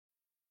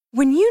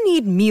When you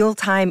need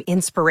mealtime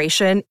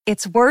inspiration,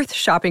 it's worth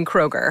shopping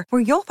Kroger,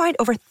 where you'll find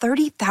over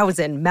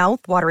 30,000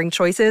 mouth-watering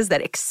choices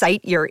that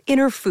excite your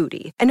inner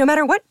foodie. And no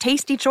matter what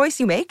tasty choice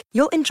you make,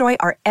 you'll enjoy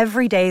our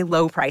everyday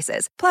low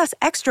prices, plus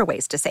extra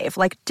ways to save,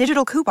 like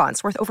digital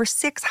coupons worth over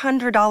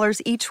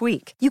 $600 each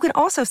week. You can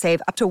also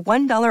save up to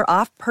 $1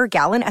 off per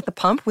gallon at the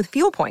pump with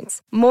fuel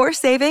points. More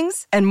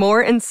savings and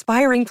more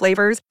inspiring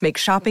flavors make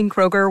shopping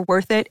Kroger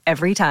worth it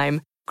every time.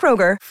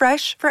 Kroger,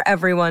 fresh for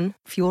everyone.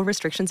 Fuel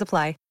restrictions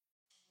apply.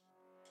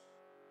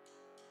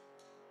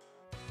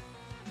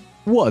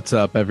 What's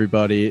up,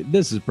 everybody?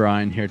 This is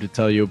Brian here to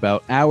tell you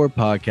about our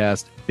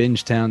podcast,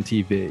 Bingetown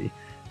TV.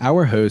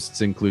 Our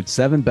hosts include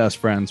 7 best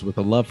friends with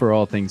a love for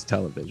all things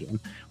television.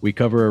 We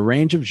cover a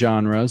range of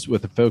genres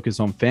with a focus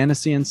on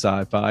fantasy and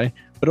sci-fi,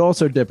 but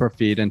also dip our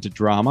feet into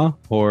drama,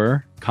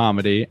 horror,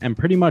 comedy, and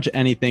pretty much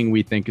anything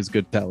we think is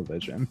good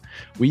television.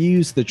 We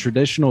use the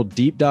traditional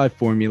deep dive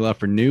formula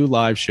for new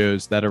live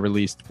shows that are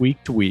released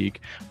week to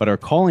week, but our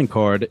calling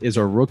card is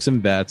our Rooks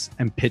and Vets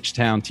and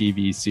Pitchtown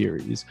TV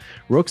series.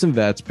 Rooks and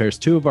Vets pairs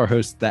 2 of our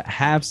hosts that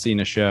have seen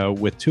a show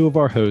with 2 of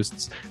our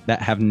hosts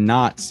that have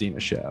not seen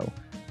a show.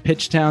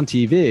 Pitchtown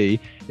TV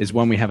is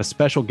when we have a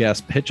special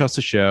guest pitch us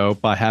a show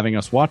by having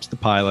us watch the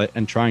pilot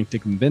and trying to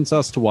convince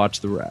us to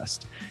watch the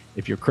rest.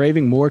 If you're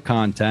craving more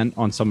content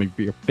on some of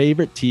your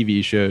favorite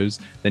TV shows,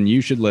 then you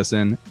should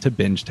listen to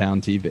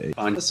Bingetown TV.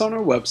 Find us on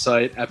our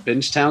website at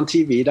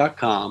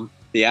bingetowntv.com,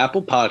 the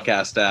Apple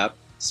Podcast app,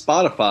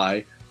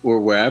 Spotify, or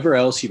wherever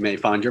else you may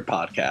find your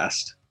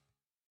podcast.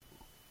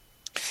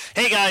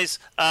 Hey guys,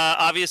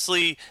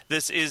 obviously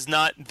this is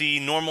not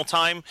the normal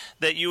time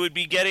that you would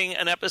be getting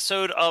an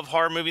episode of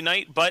Horror Movie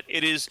Night, but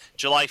it is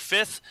July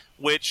 5th,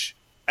 which,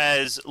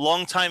 as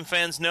longtime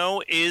fans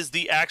know, is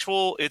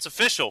it's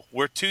official.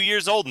 We're 2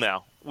 years old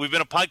now. We've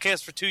been a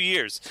podcast for 2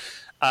 years.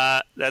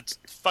 That's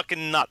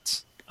fucking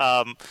nuts.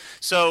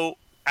 So,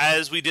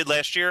 as we did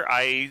last year,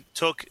 I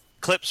took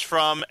clips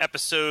from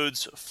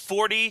episodes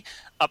 40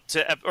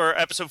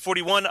 episode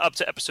 41 up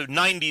to episode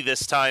 90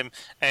 this time,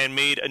 and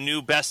made a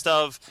new best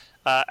of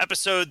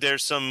episode.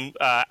 There's some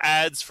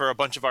ads for a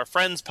bunch of our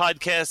friends'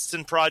 podcasts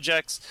and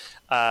projects.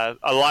 A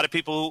lot of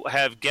people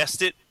have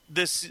guessed it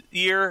this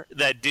year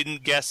that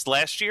didn't guess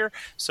last year.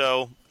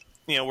 So,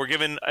 we're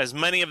giving as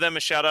many of them a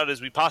shout out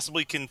as we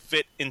possibly can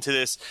fit into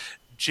this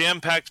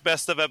jam-packed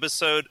best of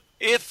episode.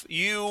 If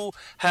you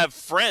have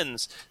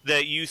friends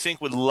that you think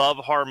would love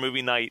Horror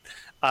Movie Night,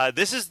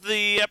 this is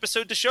the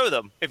episode to show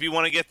them. If you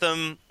want to get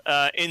them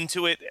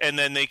into it and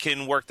then they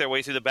can work their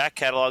way through the back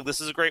catalog, this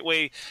is a great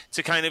way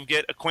to kind of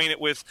get acquainted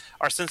with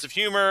our sense of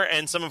humor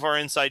and some of our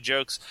inside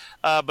jokes.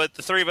 But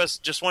the 3 of us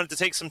just wanted to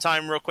take some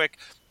time real quick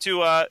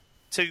to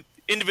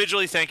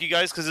individually thank you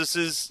guys, because this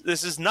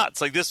is nuts.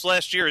 Like, this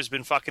last year has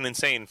been fucking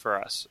insane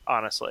for us,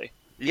 honestly.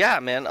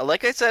 Yeah, man.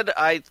 Like I said,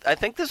 I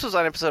think this was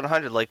on episode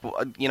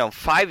 100,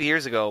 5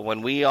 years ago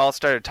when we all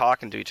started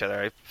talking to each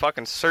other. I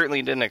fucking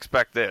certainly didn't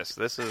expect this.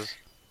 This is...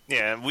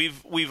 Yeah,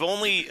 we've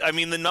only... I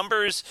mean, the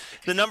numbers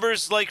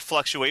like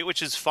fluctuate,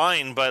 which is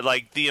fine, but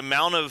like the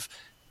amount of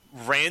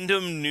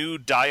random new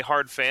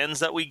diehard fans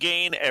that we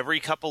gain every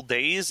couple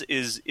days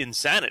is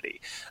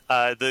insanity.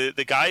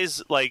 The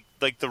guys like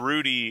the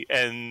Rudy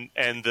and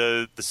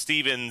the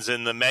Stevens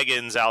and the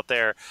Megans out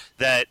there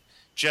that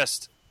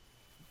just...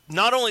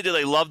 Not only do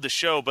they love the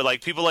show, but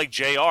like people like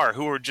JR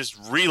who are just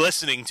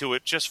re-listening to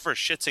it just for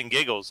shits and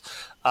giggles.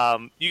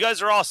 You guys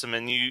are awesome,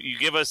 and you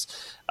give us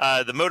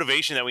the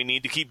motivation that we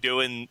need to keep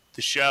doing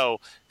the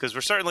show, because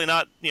we're certainly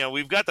not,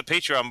 we've got the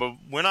Patreon, but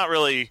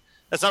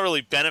that's not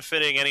really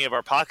benefiting any of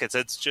our pockets.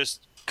 It's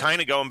just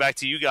kind of going back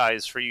to you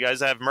guys, for you guys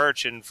to have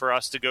merch and for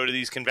us to go to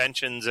these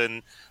conventions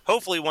and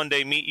hopefully one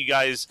day meet you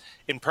guys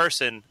in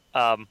person.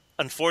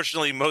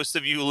 Unfortunately, most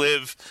of you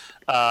live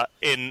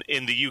in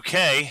the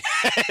UK,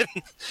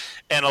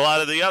 and a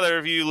lot of the other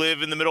of you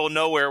live in the middle of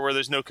nowhere where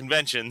there's no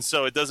convention,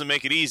 so it doesn't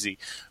make it easy.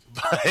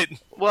 But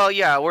well,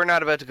 yeah, we're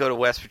not about to go to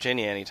West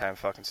Virginia anytime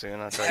fucking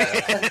soon. I'll tell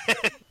you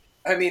that.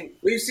 I mean,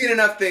 we've seen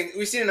enough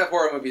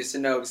horror movies to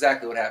know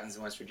exactly what happens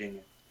in West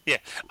Virginia. Yeah,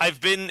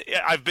 I've been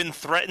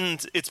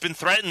threatened. It's been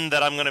threatened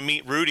that I'm going to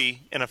meet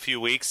Rudy in a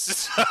few weeks.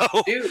 So,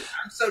 dude,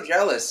 I'm so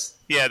jealous.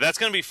 Yeah, that's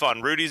going to be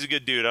fun. Rudy's a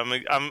good dude.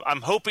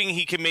 I'm hoping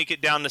he can make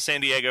it down to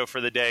San Diego for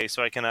the day,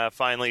 so I can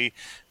finally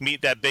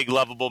meet that big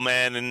lovable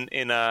man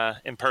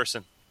in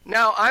person.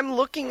 Now, I'm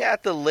looking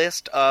at the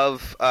list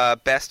of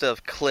best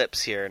of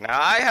clips here. Now,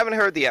 I haven't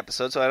heard the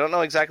episode, so I don't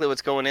know exactly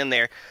what's going in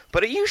there.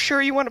 But are you sure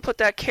you want to put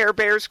that Care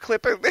Bears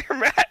clip in there,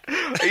 Matt?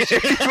 Are you sure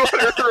you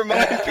want to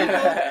remind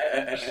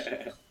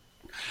people?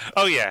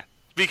 Oh yeah,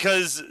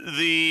 because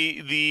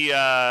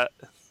the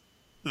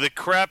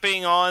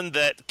crapping on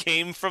that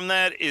came from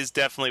that is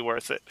definitely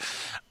worth it.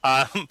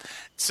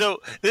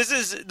 So this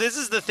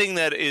is the thing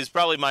that is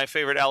probably my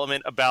favorite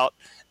element about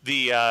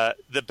the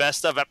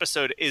best of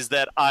episode, is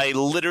that I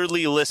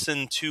literally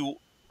listen to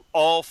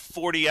all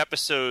 40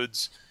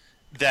 episodes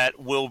that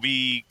will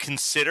be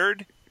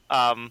considered,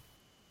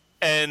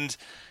 and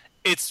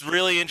it's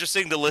really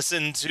interesting to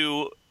listen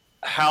to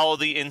how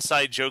the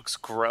inside jokes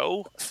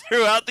grow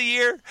throughout the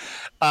year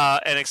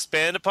and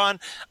expand upon.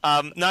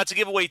 Not to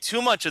give away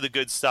too much of the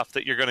good stuff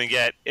that you're going to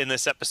get in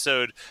this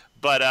episode,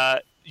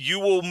 but you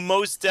will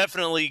most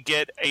definitely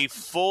get a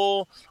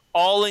full,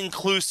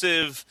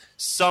 all-inclusive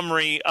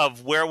summary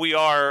of where we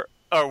are,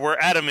 or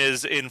where Adam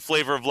is in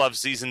Flavor of Love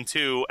Season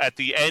 2 at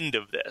the end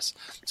of this.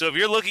 So if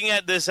you're looking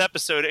at this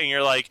episode and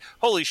you're like,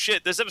 holy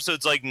shit, this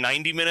episode's like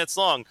 90 minutes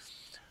long,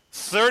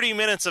 30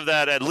 minutes of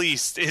that at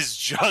least is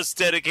just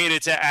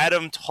dedicated to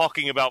Adam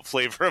talking about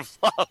Flavor of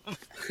Love.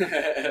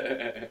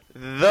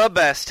 The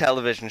best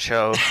television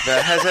show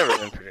that has ever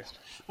been produced.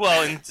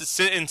 Well,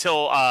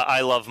 until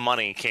I Love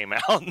Money came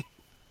out.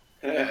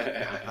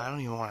 I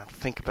don't even want to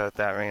think about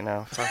that right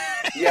now.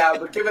 Yeah,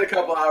 but give it a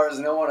couple hours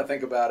and don't want to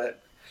think about it.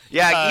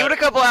 Yeah, give it a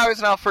couple hours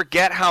and I'll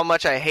forget how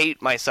much I hate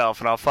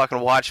myself and I'll fucking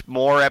watch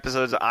more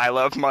episodes of I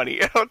Love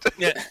Money.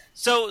 Yeah.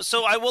 So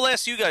I will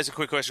ask you guys a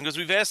quick question because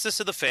we've asked this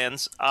to the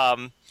fans.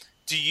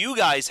 Do you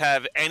guys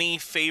have any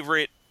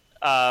favorite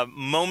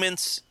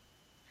moments?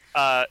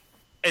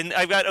 And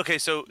I've got, okay,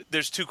 so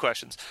there's two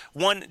questions.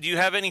 One, do you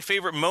have any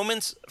favorite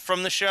moments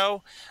from the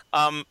show?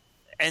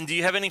 And do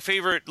you have any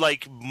favorite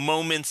like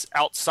moments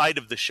outside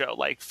of the show,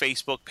 like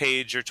Facebook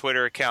page or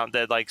Twitter account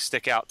that like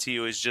stick out to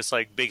you as just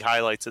like big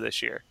highlights of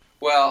this year?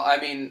 Well, I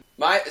mean,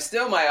 my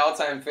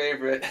all-time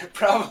favorite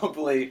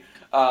probably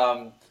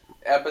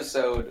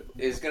episode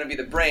is going to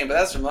be the brain, but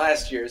that's from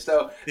last year.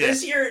 So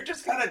This year,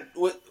 just kind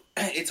of,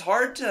 it's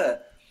hard to,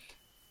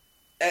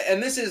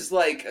 and this is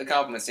like a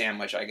compliment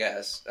sandwich, I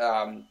guess.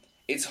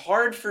 It's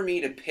hard for me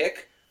to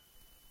pick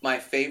my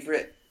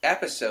favorite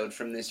episode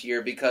from this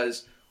year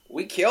because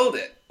we killed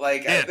it.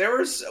 Like I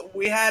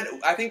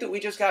think that we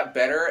just got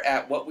better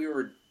at what we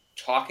were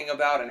talking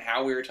about and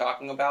how we were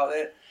talking about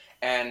it,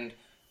 and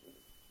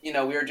we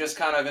were just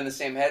kind of in the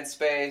same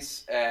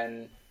headspace,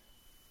 and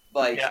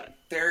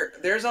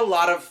there's a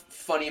lot of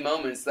funny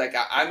moments. Like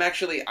I'm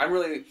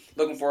really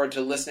looking forward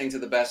to listening to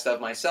the best of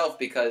myself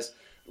because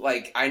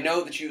like I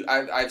know that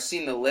I've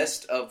seen the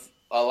list of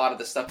a lot of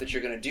the stuff that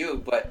you're going to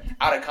do, but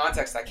out of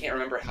context I can't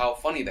remember how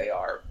funny they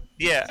are.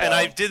 Yeah, and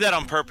I did that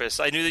on purpose.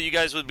 I knew that you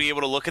guys would be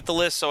able to look at the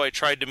list, so I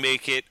tried to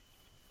make it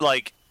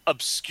like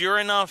obscure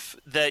enough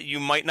that you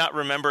might not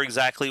remember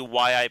exactly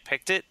why I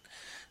picked it,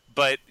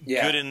 but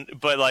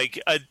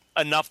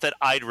enough that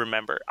I'd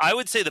remember. I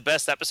would say the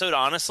best episode,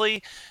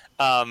 honestly,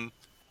 and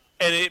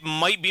it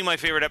might be my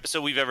favorite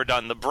episode we've ever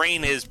done. The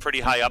Brain is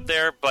pretty high up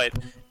there, but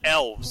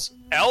Elves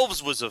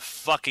was a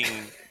fucking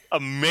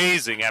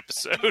amazing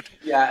episode.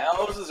 Yeah,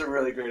 Elves is a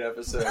really great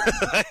episode.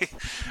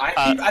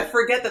 I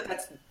forget that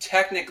that's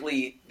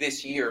technically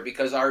this year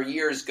because our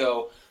years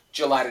go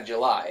July to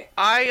July.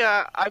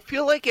 I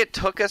feel like it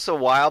took us a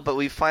while, but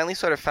we finally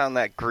sort of found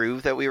that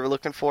groove that we were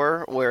looking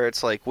for, where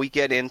it's like we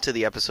get into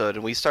the episode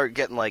and we start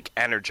getting like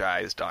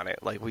energized on it.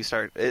 Like we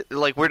start we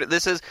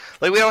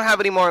don't have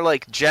any more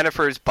like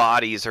Jennifer's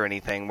bodies or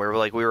anything where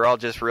we were all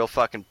just real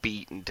fucking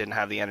beat and didn't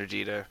have the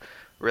energy to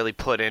really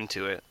put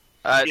into it.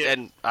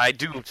 And I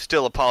do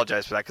still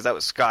apologize for that because that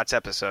was Scott's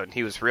episode and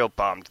he was real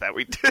bummed that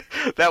we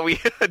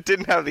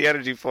didn't have the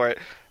energy for it.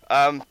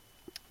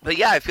 But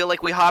yeah, I feel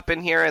like we hop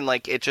in here and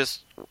like it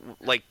just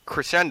like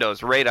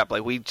crescendos right up.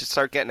 Like we just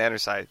start getting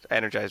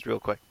energized real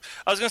quick.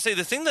 I was gonna say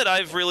the thing that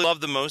I've really loved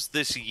the most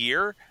this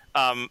year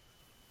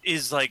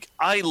is like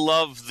I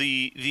love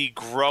the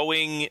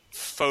growing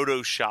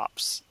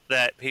photoshops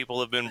that people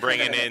have been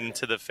bringing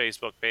into the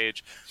Facebook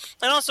page,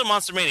 and also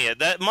Monster Mania.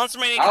 That Monster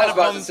Mania. I was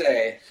about to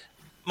say.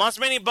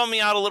 Monster Mania bummed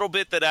me out a little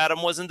bit that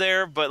Adam wasn't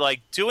there, but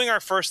like doing our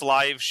first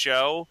live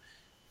show,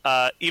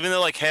 even though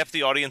like half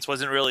the audience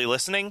wasn't really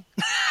listening.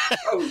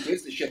 Oh, who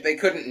gives a shit? They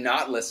couldn't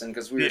not listen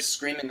because we were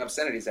screaming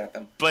obscenities at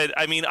them. But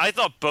I mean, I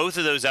thought both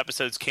of those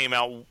episodes came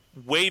out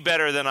way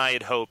better than I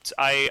had hoped.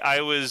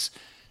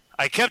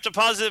 I kept a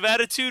positive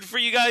attitude for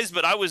you guys,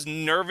 but I was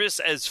nervous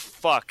as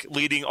fuck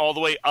leading all the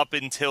way up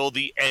until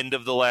the end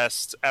of the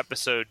last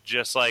episode.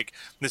 Just like,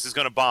 this is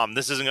going to bomb.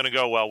 This isn't going to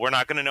go well. We're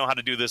not going to know how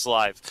to do this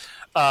live.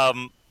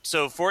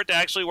 So for it to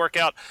actually work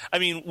out, I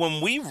mean, when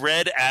we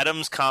read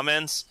Adam's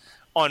comments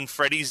on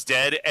Freddy's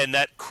Dead and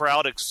that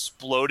crowd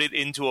exploded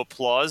into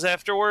applause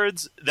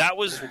afterwards, that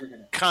was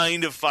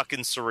kind of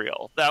fucking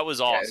surreal. That was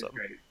awesome.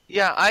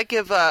 Yeah, I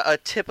give a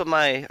tip of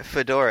my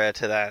fedora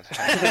to that.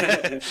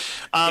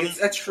 It's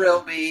a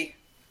trilby.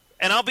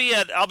 And I'll be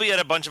at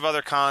a bunch of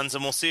other cons,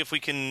 and we'll see if we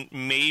can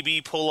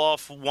maybe pull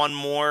off one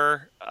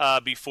more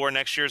before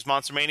next year's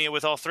Monster Mania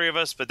with all three of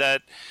us.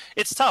 But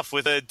it's tough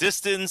with a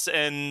distance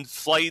and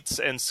flights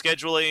and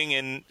scheduling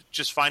and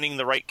just finding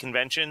the right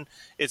convention.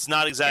 It's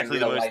not exactly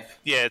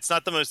it's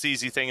not the most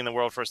easy thing in the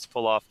world for us to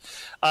pull off.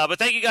 But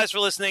thank you guys for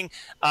listening.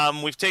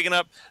 We've taken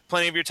up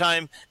plenty of your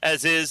time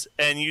as is,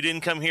 and you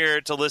didn't come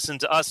here to listen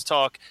to us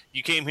talk.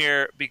 You came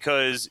here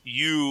because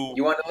you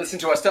want to listen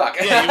to us talk.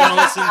 Yeah, you want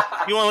to listen.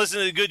 You want to listen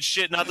to the good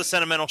shit, not the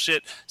sentimental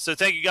shit. So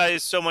thank you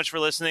guys so much for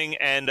listening,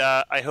 and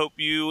I hope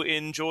you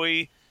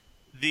enjoy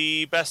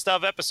the best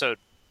of episode.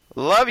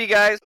 Love you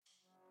guys.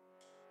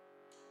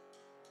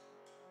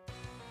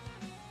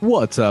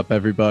 What's up,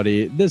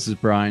 everybody? This is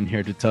Brian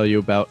here to tell you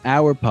about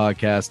our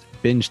podcast,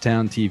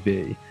 Bingetown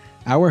TV.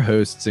 Our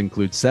hosts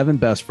include 7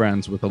 best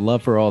friends with a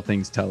love for all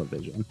things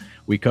television.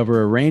 We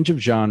cover a range of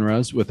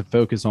genres with a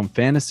focus on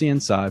fantasy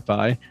and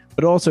sci-fi,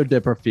 but also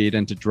dip our feet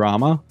into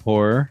drama,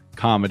 horror,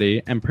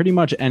 comedy, and pretty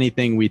much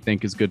anything we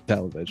think is good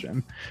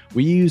television.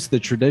 We use the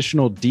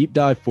traditional deep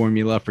dive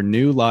formula for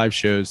new live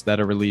shows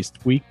that are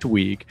released week to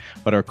week,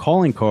 but our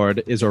calling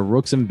card is our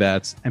Rooks and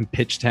Vets and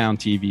Pitchtown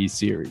TV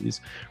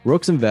series.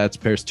 Rooks and Vets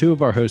pairs 2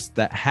 of our hosts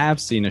that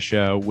have seen a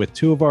show with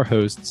 2 of our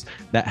hosts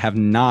that have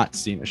not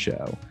seen a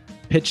show.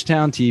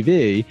 Pitchtown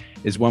TV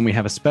is when we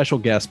have a special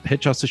guest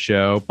pitch us a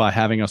show by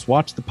having us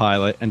watch the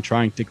pilot and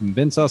trying to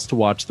convince us to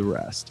watch the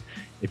rest.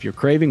 If you're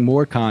craving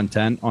more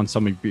content on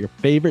some of your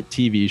favorite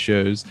TV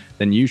shows,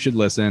 then you should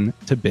listen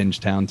to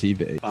Bingetown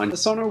TV. Find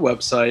us on our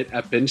website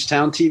at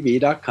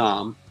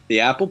bingetowntv.com, the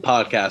Apple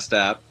Podcast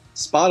app,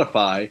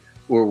 Spotify,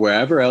 or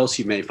wherever else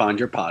you may find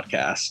your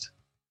podcast.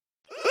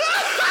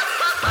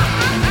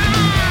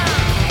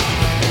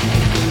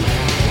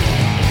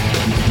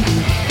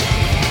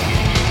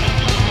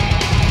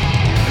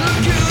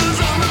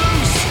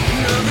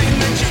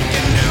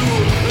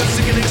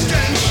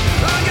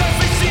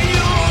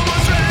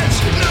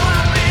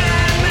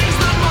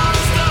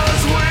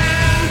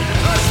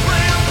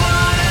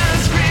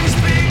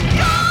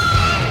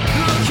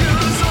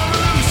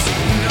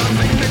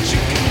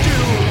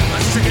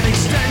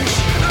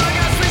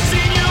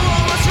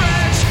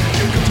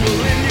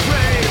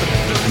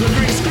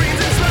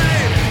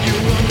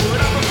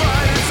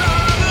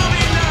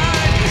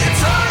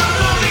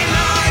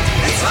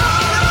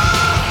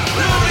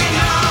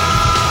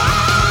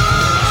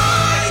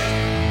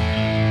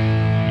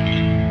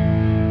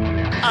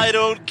 I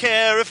don't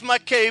care if my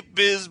cape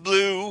is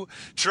blue.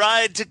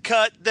 Tried to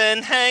cut,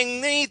 then hang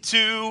me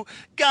too.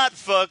 Got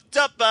fucked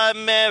up by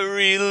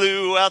Mary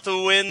Lou. Out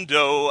the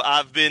window,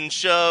 I've been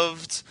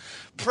shoved.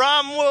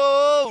 Prom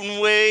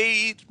won't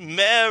wait.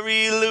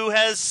 Mary Lou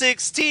has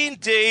 16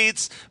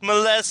 dates.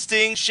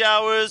 Molesting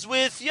showers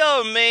with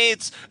your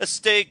mates. A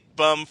steak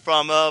bum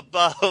from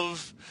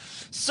above.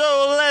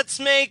 So let's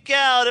make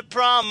out at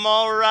prom,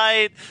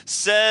 alright.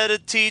 Set a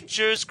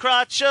teacher's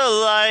crotch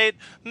alight.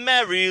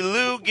 Mary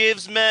Lou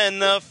gives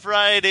men a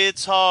fright.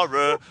 It's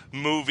horror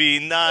movie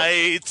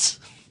night.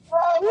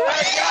 Oh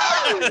my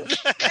god!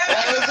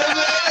 That was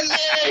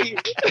amazing!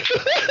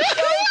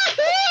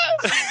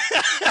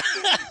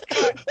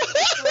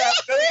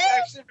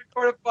 Actually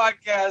record a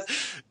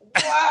podcast.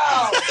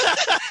 Wow!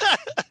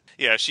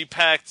 Yeah, she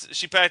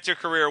packed her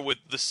career with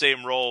the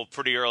same role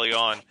pretty early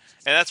on,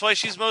 and that's why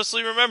she's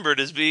mostly remembered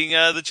as being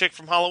the chick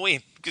from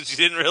Halloween, because she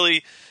didn't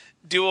really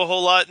do a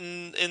whole lot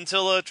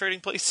until Trading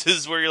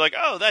Places, where you're like,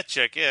 oh, that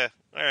chick, yeah,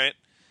 all right.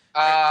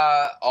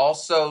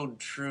 Also,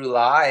 True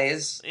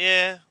Lies.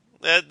 Yeah,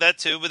 that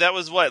too, but that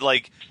was what,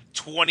 like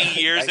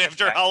 20 years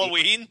after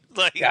Halloween.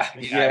 Like,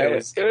 It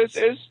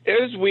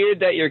was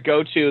weird that your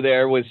go-to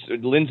there was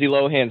Lindsay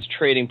Lohan's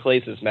Trading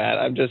Places, Matt.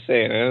 I'm just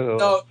saying.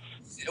 No,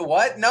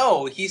 what?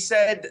 No, he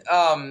said.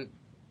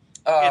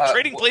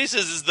 Trading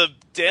Places is the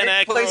Dan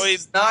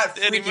Aykroyd, not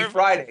Freaky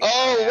Friday.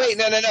 Oh, wait,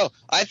 no.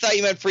 I thought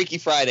you meant Freaky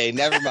Friday.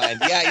 Never mind.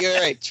 Yeah, you're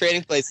right.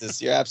 Trading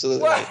Places. You're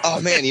absolutely right.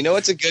 Oh, man, you know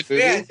what's a good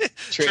movie? Man.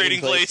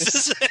 Trading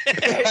Places.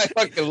 I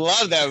fucking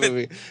love that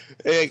movie.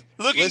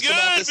 Looking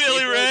good,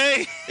 Billy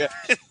Ray. Yeah.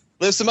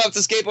 Lifts him up the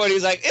skateboard.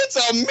 He's like, it's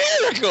a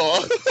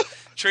miracle.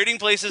 Trading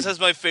Places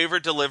has my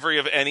favorite delivery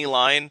of any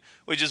line,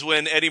 which is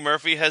when Eddie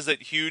Murphy has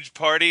that huge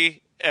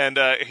party and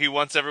he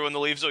wants everyone to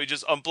leave, so he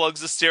just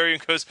unplugs the stereo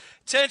and goes,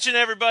 "Attention,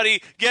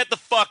 everybody, get the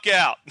fuck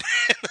out."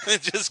 And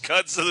it just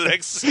cuts to the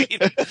next scene.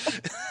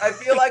 I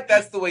feel like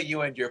that's the way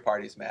you end your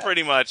parties, Matt.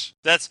 Pretty much.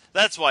 That's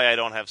why I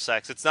don't have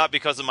sex. It's not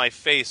because of my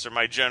face or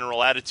my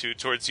general attitude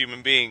towards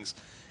human beings.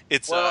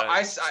 It's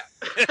I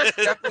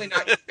definitely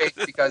not your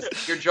face, because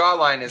your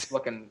jawline is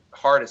looking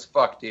hard as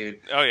fuck,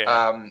 dude. Oh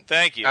yeah.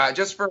 Thank you.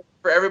 Just for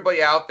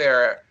everybody out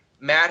there,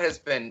 Matt has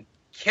been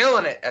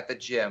killing it at the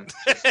gym,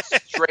 just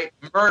straight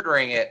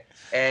murdering it,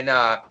 and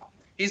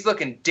he's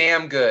looking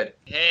damn good.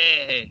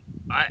 Hey,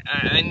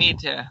 I need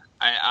to.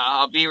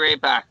 I'll be right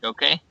back.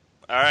 Okay.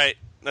 All right,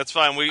 that's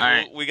fine.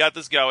 We got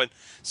this going.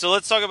 So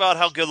let's talk about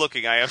how good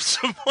looking I am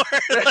some more.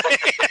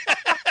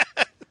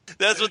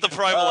 That's what the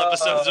Primal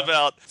episode's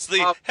about. It's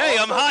the "Hey,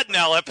 I'm hot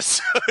now"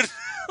 episode.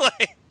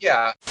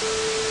 Yeah.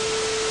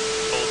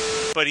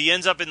 But he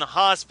ends up in the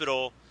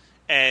hospital,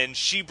 and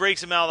she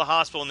breaks him out of the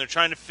hospital, and they're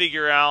trying to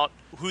figure out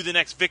who the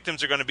next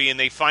victims are going to be, and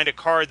they find a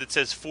card that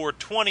says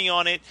 420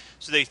 on it,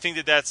 so they think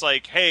that that's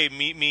like, hey,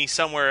 meet me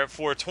somewhere at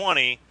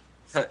 420.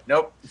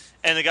 Nope.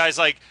 And the guy's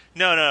like,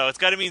 no, it's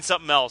got to mean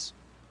something else.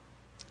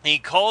 And he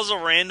calls a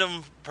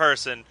random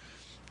person,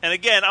 and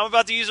again, I'm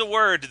about to use a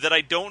word that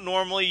I don't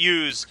normally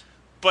use,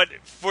 but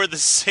for the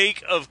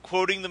sake of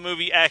quoting the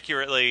movie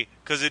accurately,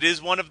 because it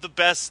is one of the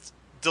best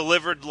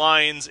delivered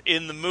lines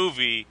in the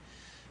movie,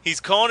 he's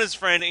calling his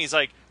friend, and he's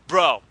like,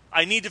 "Bro,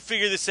 I need to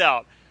figure this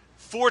out.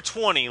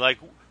 420, like,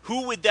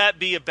 who would that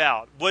be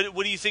about? What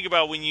do you think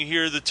about when you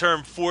hear the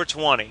term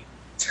 420?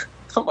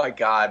 Oh my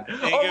god.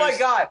 Oh my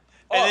god.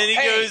 And then he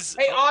goes,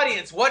 "Hey,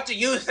 audience, what do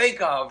you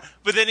think of?"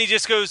 But then he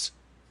just goes,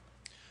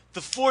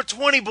 "The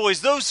 420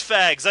 boys, those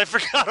fags. I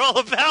forgot all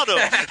about them."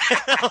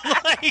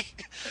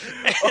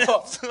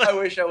 I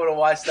wish I would have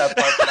watched that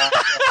part.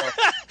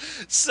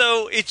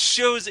 So it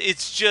shows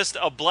it's just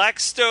a black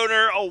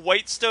stoner, a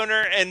white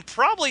stoner, and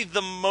probably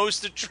the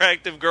most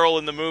attractive girl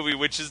in the movie,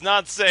 which is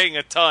not saying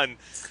a ton.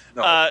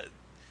 No.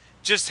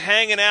 Just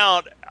hanging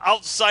out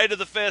outside of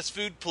the fast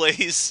food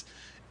place.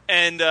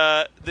 And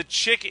the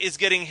chick is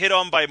getting hit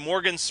on by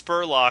Morgan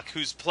Spurlock,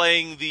 who's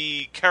playing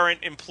the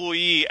current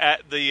employee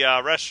at the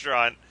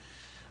restaurant,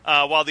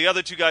 while the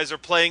other two guys are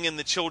playing in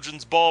the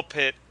children's ball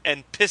pit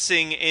and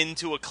pissing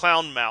into a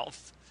clown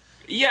mouth.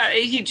 Yeah,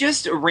 he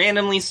just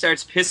randomly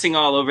starts pissing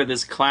all over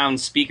this clown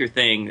speaker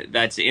thing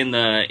that's in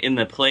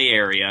the play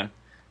area.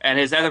 And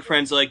his other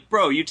friend's like,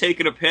 "Bro, you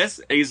taking a piss?"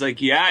 And he's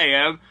like, "Yeah, I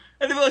am."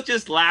 And they both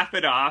just laugh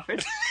it off.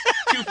 It's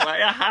too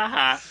funny. Ha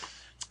ha.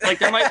 Like,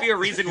 there might be a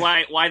reason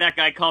why that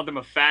guy called them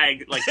a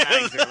fag, like,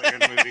 fags earlier in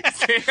the movie.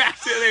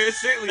 They were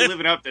certainly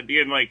living up to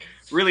being, like,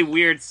 really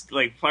weird,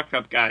 like, fucked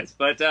up guys.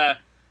 But,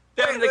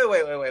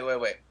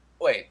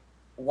 Wait.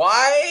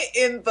 Why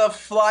in the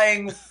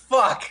flying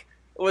fuck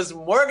was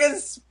Morgan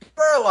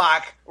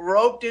Spurlock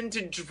roped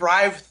into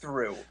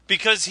drive-thru?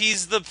 Because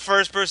he's the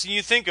first person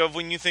you think of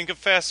when you think of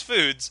fast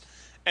foods.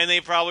 And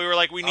they probably were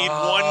like, we need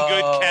one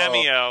good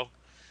cameo.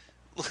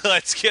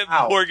 Let's get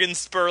Morgan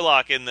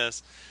Spurlock in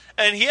this.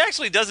 And he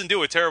actually doesn't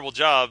do a terrible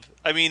job.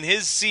 I mean,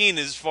 his scene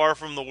is far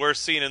from the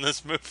worst scene in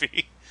this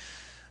movie.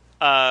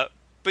 But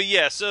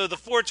yeah, so the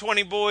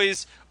 420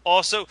 boys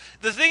also...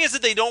 The thing is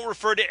that they don't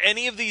refer to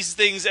any of these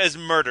things as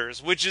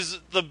murders, which is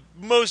the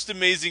most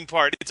amazing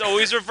part. It's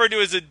always referred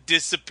to as a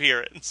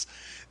disappearance.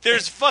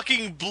 There's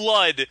fucking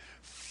blood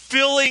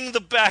filling the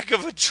back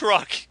of a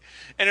truck.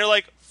 And they're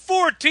like,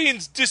 4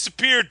 teens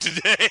disappeared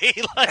today.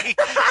 Like,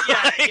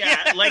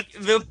 yeah. Like,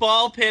 the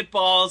ball pit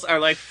balls are,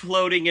 like,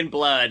 floating in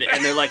blood,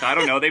 and they're like, I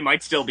don't know, they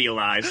might still be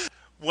alive.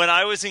 When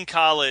I was in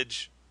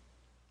college,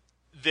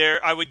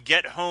 I would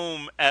get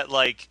home at,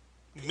 like,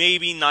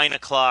 maybe 9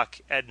 o'clock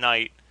at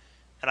night,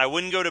 and I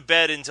wouldn't go to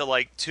bed until,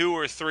 like, 2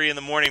 or 3 in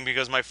the morning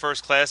because my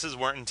first classes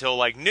weren't until,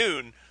 like,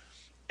 noon.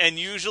 And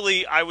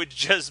usually I would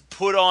just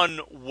put on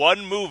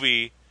one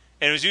movie,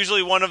 and it was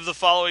usually one of the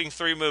following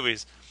 3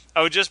 movies.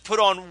 I would just put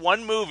on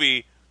one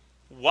movie,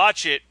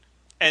 watch it,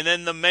 and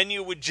then the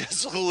menu would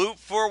just loop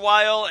for a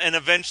while, and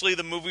eventually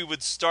the movie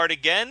would start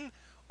again,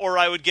 or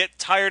I would get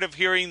tired of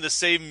hearing the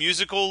same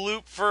musical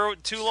loop for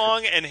too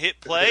long and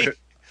hit play.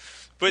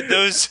 But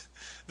those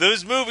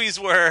movies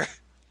were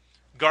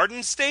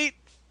Garden State.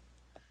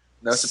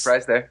 No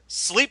surprise there.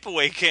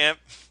 Sleepaway Camp.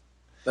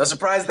 No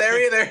surprise there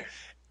either.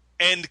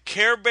 And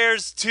Care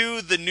Bears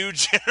 2: The New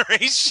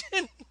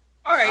Generation.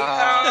 All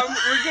right,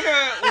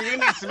 we're gonna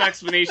need some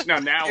explanation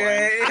on that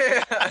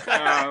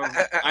one.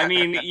 I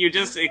mean, you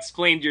just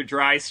explained your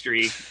dry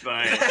streak,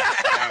 but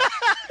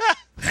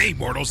Hey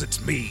mortals,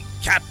 it's me,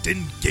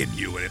 Captain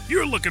Ginyu, and if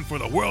you're looking for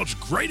the world's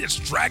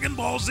greatest Dragon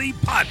Ball Z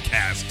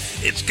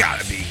podcast, it's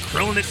gotta be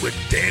Krillin' It with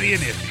Danny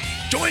and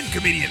Iffy. Join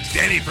comedians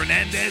Danny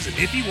Fernandez and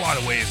Iffy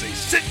Wadaway as they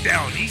sit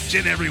down each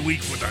and every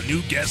week with a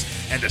new guest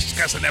and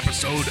discuss an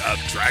episode of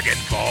Dragon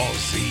Ball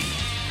Z.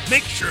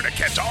 Make sure to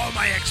catch all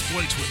my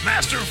exploits with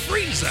Master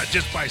Frieza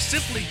just by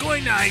simply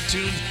going to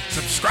iTunes,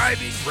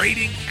 subscribing,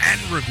 rating, and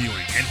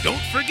reviewing. And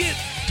don't forget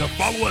to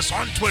follow us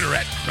on Twitter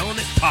at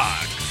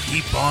KrillinItPod.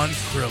 Keep on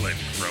krillin',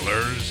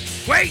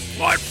 Krillers. Wait,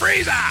 Lord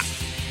Frieza!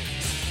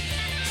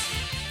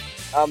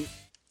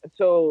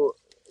 So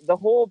the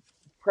whole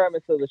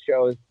premise of the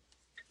show is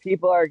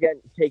people are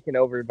getting taken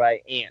over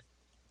by ants,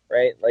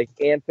 right? Like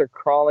ants are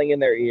crawling in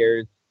their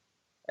ears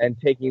and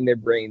taking their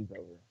brains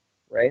over,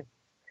 right?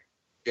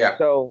 Yeah.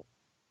 So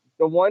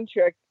the one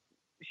chick,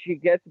 she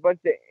gets a bunch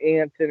of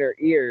ants in her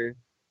ears,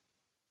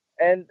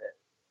 and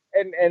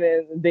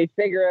they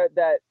figure out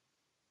that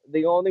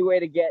the only way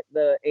to get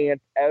the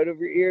ants out of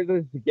your ears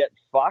is to get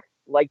fucked,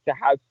 like to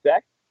have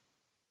sex.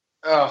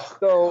 Oh,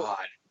 God.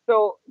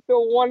 So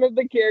one of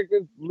the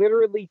characters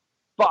literally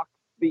fucks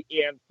the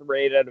ants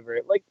right out of her.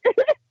 Like,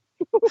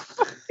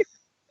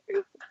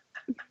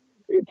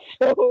 it's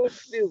so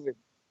stupid.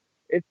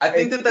 I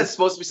think that's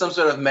supposed to be some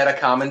sort of meta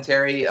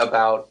commentary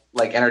about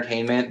like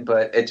entertainment,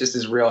 but it just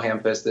is real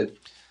ham-fisted.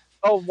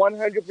 Oh,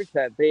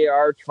 100%. They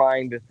are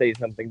trying to say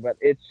something, but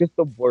it's just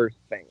the worst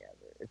thing ever.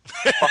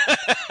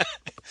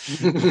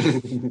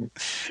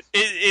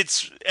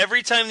 It's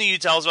every time that you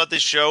tell us about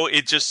this show,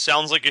 it just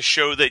sounds like a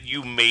show that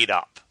you made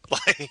up.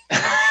 Like,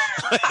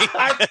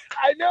 I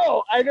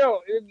know.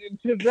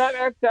 Does that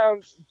not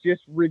sound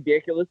just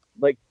ridiculous?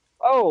 Like,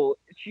 oh,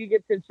 she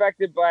gets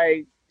infected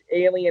by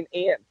alien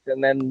ants,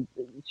 and then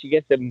she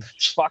gets them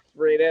fucked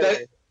right out.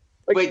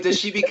 Like, wait, does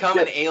she become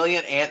an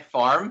alien ant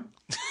farm?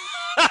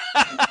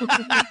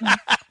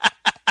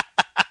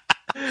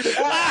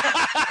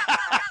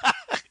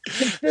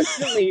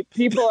 Consistently,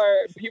 people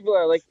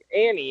are like,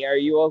 Annie, are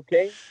you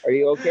okay? Are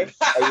you okay,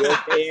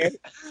 Annie?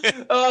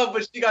 Oh,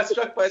 but she got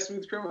struck by a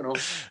smooth criminal.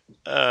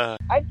 I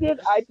did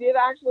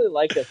actually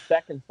like a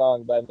second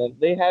song by them.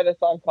 They had a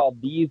song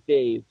called These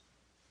Days,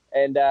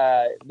 and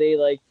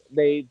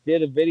they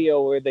did a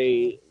video where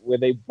they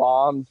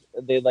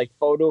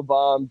photo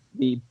bombed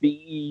the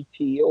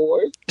BET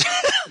Awards.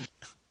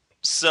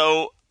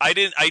 So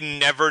I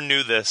never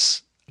knew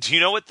this. Do you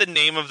know what the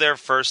name of their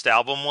first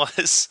album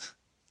was?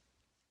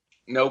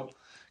 Nope.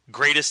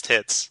 Greatest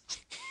Hits.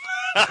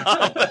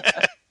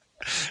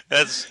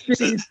 That's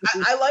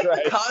I like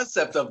the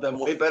concept of them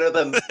way better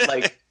than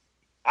like.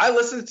 I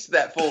listened to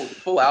that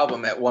full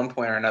album at one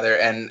point or another,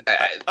 and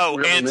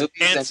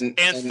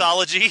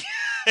Anthology.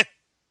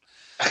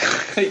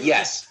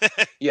 Yes.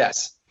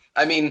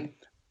 I mean,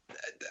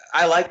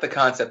 I like the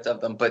concept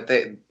of them, but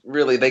they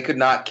could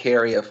not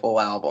carry a full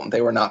album.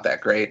 They were not that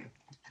great.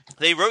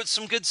 They wrote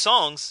some good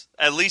songs,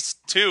 at least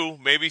 2,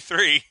 maybe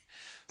 3.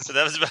 So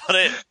that was about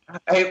it.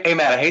 Hey,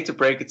 Matt, I hate to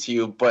break it to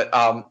you, but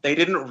they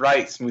didn't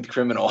write Smooth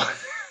Criminal.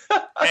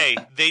 Hey,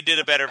 they did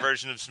a better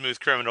version of Smooth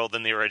Criminal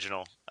than the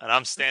original, and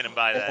I'm standing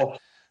by that.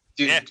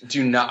 Dude, yeah.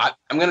 Do not.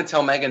 I'm going to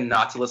tell Megan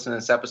not to listen to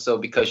this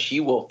episode because she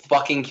will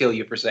fucking kill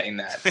you for saying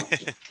that.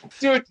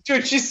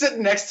 dude, she's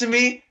sitting next to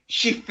me.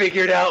 She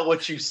figured out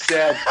what you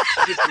said.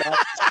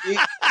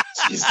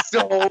 She's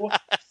so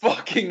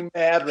fucking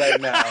mad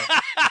right now.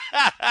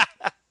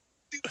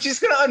 She's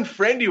going to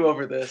unfriend you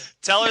over this.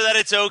 Tell her that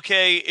it's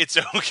okay. It's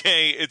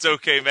okay. It's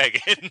okay,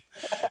 Megan.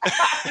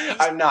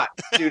 I'm not.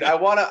 Dude, I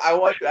want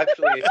to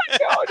actually.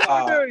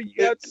 No,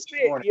 you have to say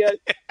it. Yeah.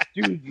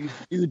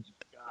 Dude,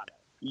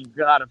 you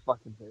gotta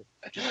fucking say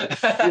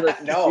it.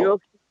 Like, no.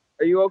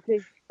 Are you okay?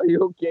 Are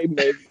you okay,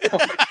 Megan?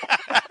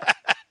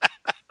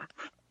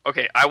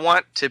 Okay, I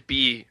want to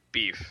be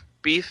Beef.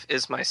 Beef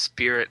is my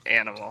spirit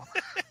animal.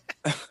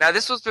 Now,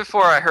 this was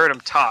before I heard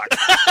him talk.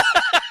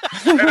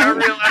 And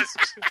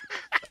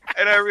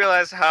I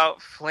realized how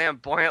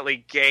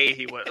flamboyantly gay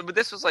he was. But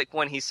this was like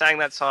when he sang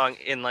that song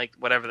in like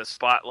whatever the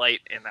spotlight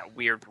in that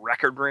weird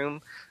record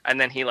room, and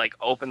then he like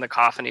opened the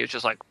coffin. He was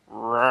just like,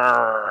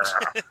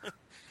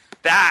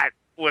 that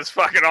was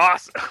fucking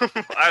awesome.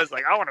 I was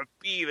like, I want to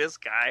be this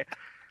guy.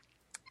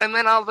 And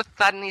then all of a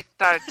sudden he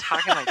started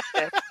talking like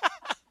this.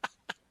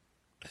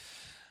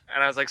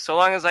 And I was like, so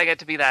long as I get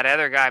to be that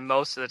other guy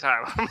most of the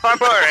time, I'm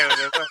alright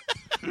with it.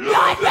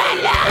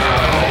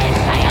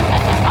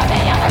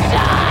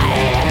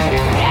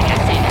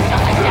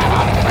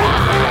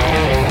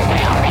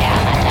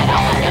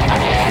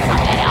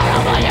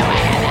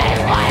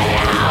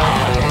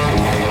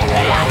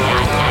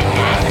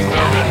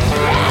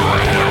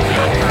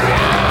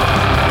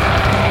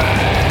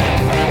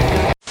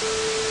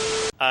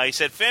 He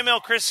said, Fan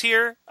Mail Chris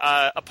here.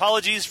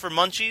 Apologies for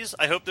Munchies.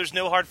 I hope there's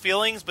no hard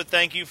feelings, but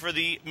thank you for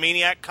the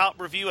Maniac Cop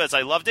review as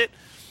I loved it.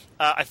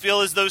 I feel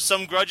as though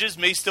some grudges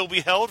may still be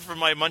held for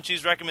my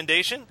Munchies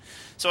recommendation,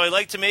 so I'd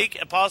like to make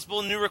a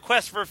possible new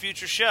request for a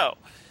future show.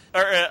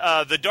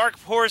 The Dark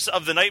Horse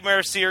of the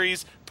Nightmare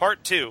series,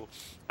 Part 2.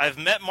 I've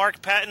met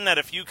Mark Patton at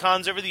a few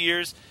cons over the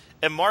years,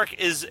 and Mark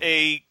is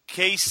a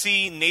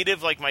KC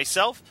native like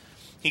myself.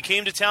 He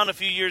came to town a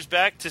few years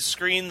back to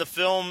screen the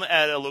film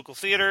at a local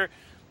theater.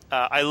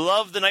 I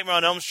love the Nightmare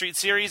on Elm Street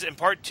series, and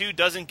Part 2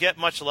 doesn't get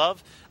much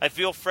love. I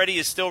feel Freddy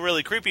is still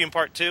really creepy in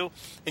Part 2,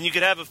 and you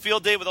could have a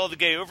field day with all the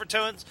gay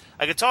overtones.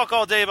 I could talk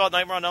all day about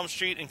Nightmare on Elm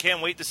Street and can't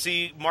wait to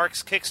see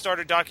Mark's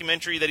Kickstarter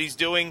documentary that he's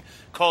doing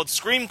called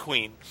Scream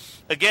Queen.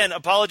 Again,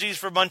 apologies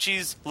for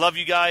Munchies. Love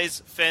you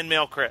guys. Fan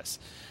Mail Chris.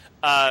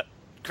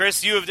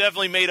 Chris, you have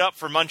definitely made up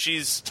for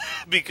Munchies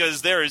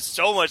because there is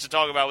so much to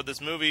talk about with this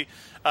movie.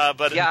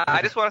 But yeah,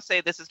 I just want to say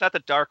this is not the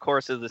dark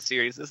horse of the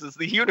series. This is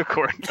the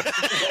unicorn.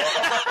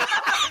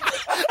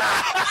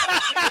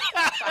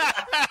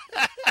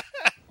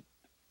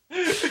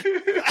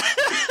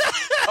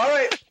 All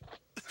right.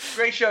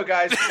 Great show,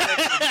 guys.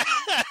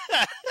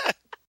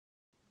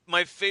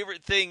 My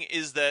favorite thing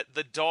is that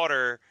the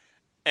daughter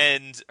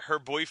and her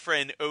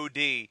boyfriend,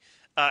 OD.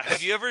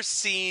 Have you ever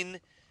seen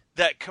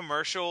that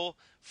commercial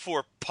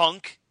for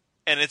Punk?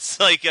 And it's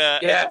like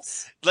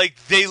yes, like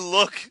they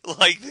look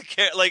like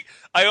like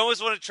I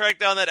almost want to track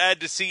down that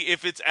ad to see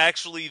if it's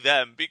actually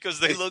them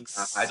because they look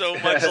so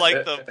much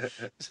like them.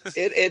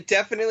 It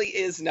definitely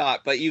is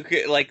not, but you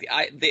could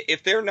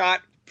if they're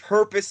not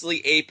purposely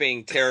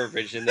aping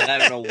TerrorVision, then I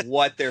don't know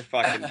what they're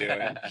fucking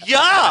doing.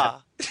 Yeah.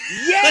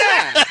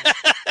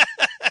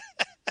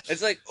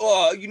 It's like,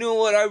 oh, you know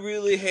what I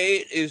really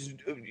hate is,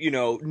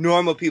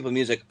 normal people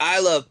music. I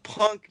love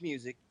punk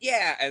music.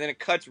 Yeah. And then it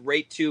cuts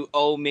right to,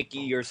 oh, Mickey,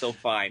 you're so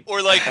fine.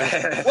 Or like,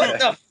 what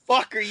the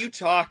fuck are you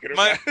talking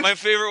about? My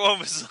favorite one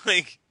was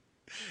like,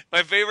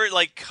 my favorite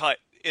like cut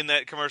in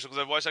that commercial,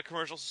 because I've watched that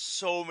commercial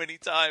so many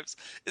times,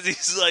 is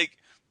he's like,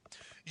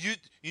 you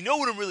know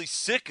what I'm really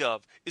sick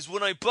of is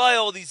when I buy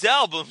all these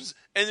albums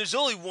and there's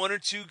only 1 or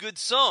 2 good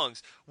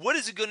songs. What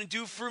is it going to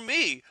do for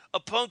me? A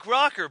punk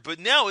rocker, but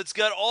now it's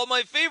got all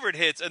my favorite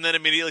hits. And then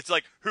immediately it's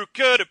like, who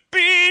could it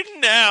be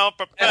now?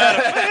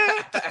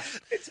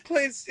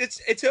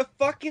 It's a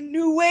fucking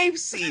new wave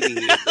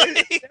CD.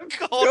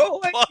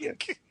 Called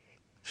Punk.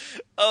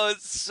 Oh,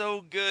 it's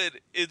so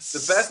good. It's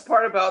the best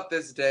part about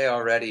this day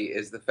already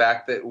is the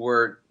fact that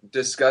we're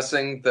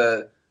discussing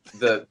the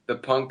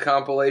punk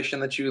compilation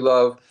that you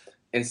love,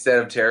 instead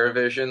of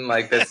TerraVision.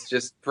 Like, that's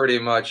just pretty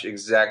much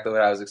exactly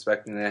what I was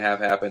expecting to have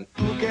happen.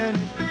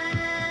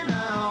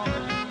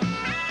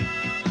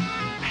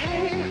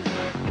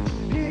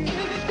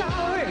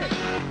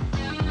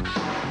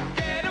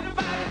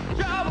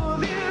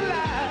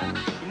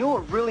 You know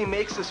what really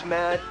makes us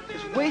mad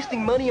is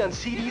wasting money on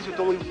CDs with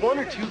only one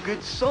or two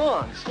good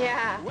songs.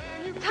 Yeah.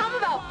 Tell them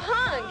about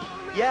Punk.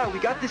 Yeah, we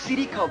got this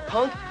CD called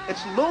Punk.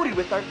 It's loaded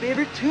with our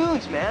favorite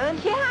tunes, man.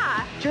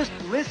 Yeah. Just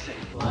listen.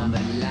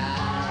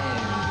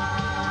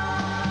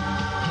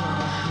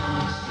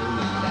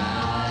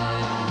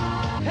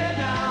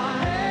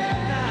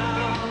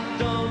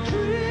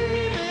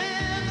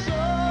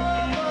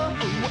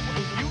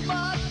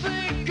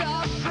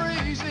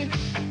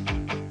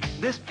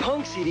 This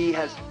Punk CD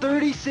has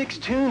 36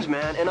 tunes,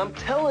 man, and I'm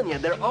telling you,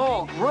 they're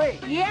all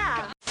great.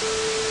 Yeah.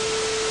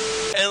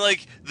 And,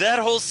 like, that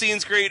whole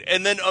scene's great,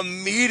 and then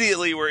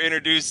immediately we're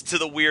introduced to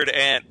the weird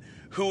aunt,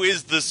 who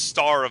is the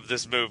star of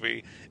this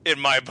movie, in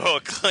my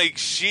book. Like,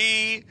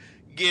 she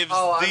gives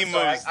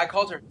most... I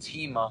called her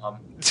T-Mom.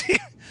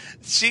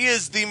 She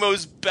is the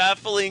most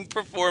baffling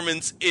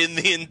performance in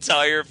the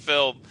entire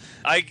film.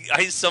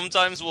 I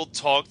sometimes will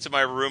talk to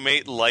my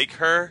roommate like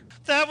her.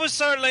 That was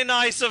certainly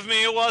nice of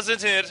me,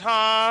 wasn't it,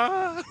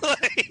 huh?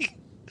 Like...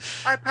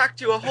 I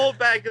packed you a whole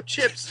bag of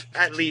chips,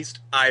 at least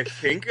I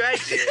think I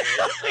did.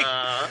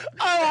 Oh,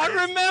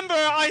 I remember.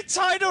 I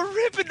tied a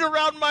ribbon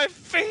around my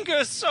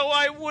finger so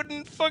I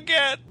wouldn't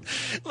forget.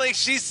 Like,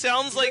 she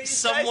sounds like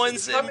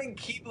someone's... becoming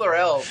Keebler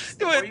elves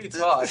the more you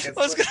talk. I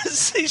was going to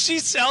say, she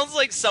sounds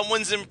like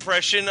someone's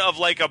impression of,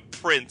 like, a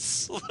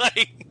prince.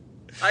 Like...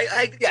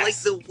 Yes, like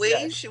the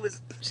way she was,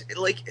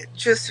 like,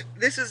 just,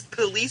 this is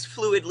the least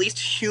fluid, least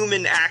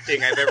human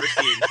acting I've ever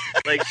seen.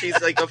 Like, she's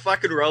like a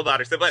fucking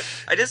robot or something. But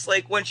I just,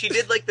 like, when she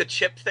did, like, the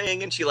chip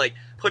thing and she, like,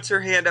 puts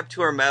her hand up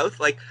to her mouth,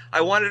 like, I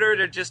wanted her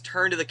to just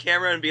turn to the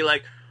camera and be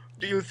like,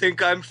 do you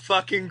think I'm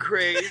fucking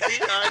crazy?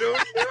 I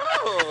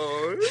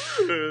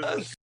don't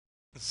know.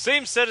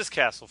 Same set as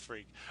Castle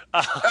Freak.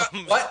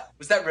 What?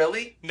 Was that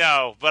really?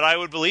 No, but I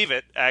would believe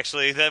it,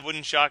 actually. That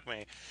wouldn't shock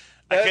me.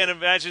 I can't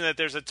imagine that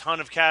there's a ton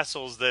of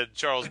castles that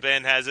Charles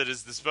Band has at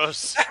his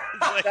disposal.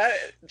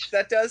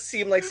 That does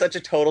seem like such a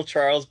total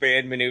Charles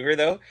Band maneuver,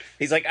 though.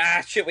 He's like,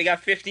 shit, we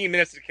got 15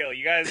 minutes to kill.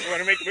 You guys want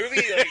to make a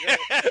movie?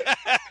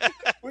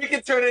 We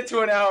can turn it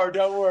into an hour,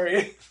 don't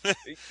worry.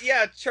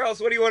 Yeah,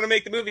 Charles, what do you want to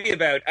make the movie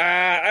about?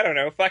 I don't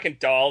know, fucking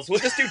dolls. We'll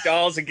just do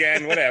dolls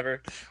again,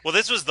 whatever. Well,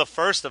 this was the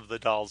first of the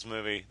Dolls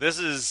movie. This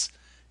is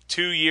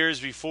 2 years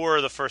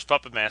before the first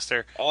Puppet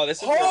Master. Oh,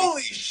 this is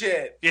holy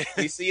shit! Yeah.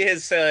 You see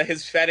his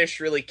fetish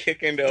really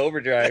kick into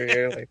overdrive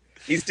here. Like,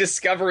 he's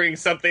discovering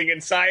something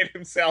inside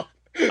himself.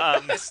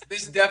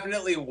 This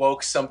definitely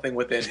woke something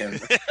within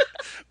him.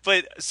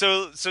 But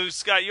so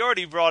Scott, you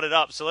already brought it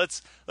up, so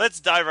let's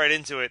dive right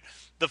into it.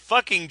 The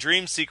fucking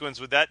dream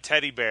sequence with that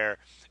teddy bear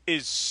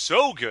is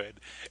so good,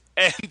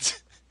 and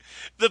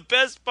the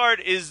best part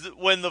is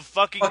when the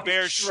fucking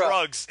bear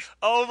shrugs.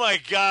 Oh my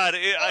god!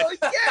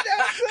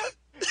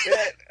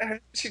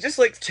 She just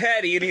likes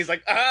Teddy, and he's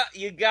like,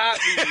 you got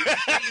me.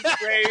 He's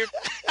brave.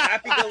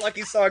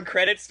 Happy-go-lucky song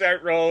credits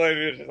start rolling,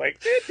 and it's just like...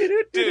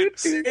 Dude,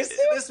 seriously,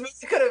 this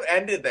movie could have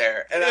ended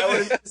there, and I would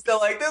have been still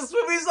like, this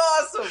movie's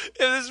awesome! If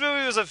this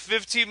movie was a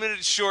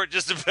 15-minute short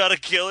just about a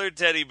killer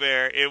teddy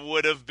bear, it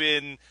would have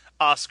been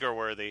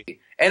Oscar-worthy.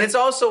 And it's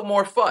also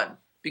more fun,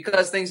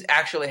 because things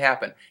actually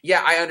happen.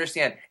 Yeah, I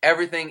understand.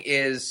 Everything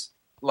is,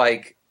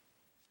 like...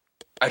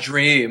 a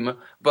dream,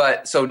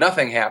 but so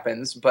nothing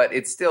happens, but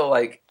it's still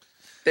like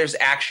there's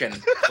action.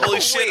 Holy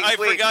shit, I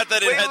forgot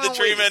that it had the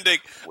dream ending.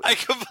 I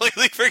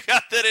completely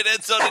forgot that it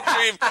ends on a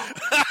dream.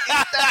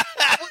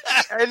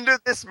 The end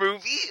of this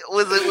movie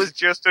was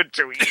just a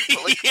dream.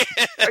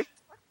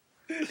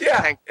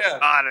 Yeah. Thank God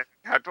I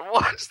had to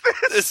watch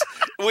this.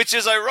 Which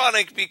is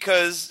ironic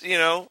because, you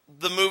know,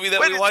 the movie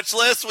that we watched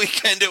last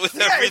weekend, it was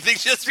everything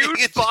just being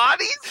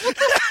bodies? What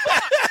the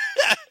fuck?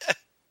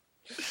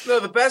 No,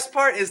 the best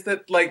part is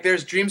that, like,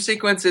 there's dream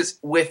sequences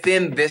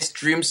within this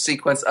dream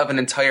sequence of an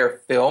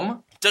entire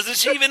film. Doesn't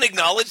she even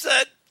acknowledge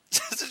that?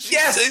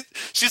 Yes!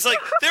 She's like,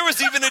 there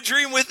was even a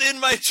dream within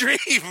my dream.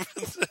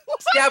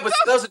 Yeah, but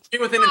that was a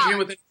dream within a dream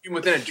within a dream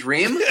within a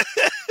dream?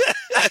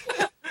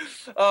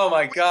 Oh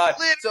my god.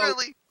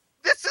 Literally.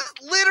 This is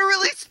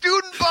literally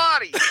student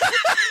body.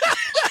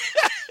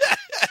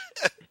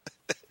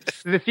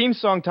 The theme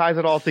song ties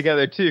it all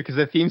together, too, because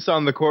the theme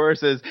song, the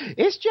chorus is,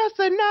 "It's just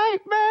a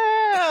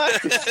nightmare!"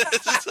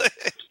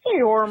 Hey,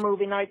 Horror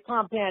Movie Night,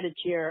 Tom Pandich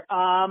here.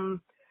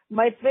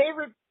 My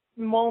favorite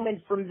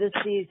moment from this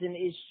season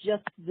is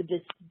just the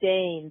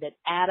disdain that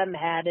Adam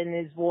had in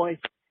his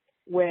voice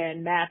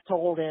when Matt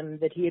told him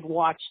that he had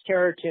watched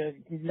Terror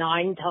Tune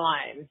 9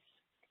 times.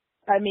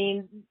 I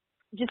mean,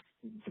 just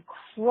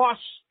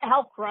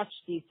how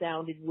crushed he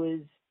sounded was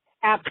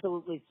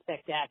absolutely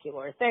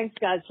spectacular. Thanks,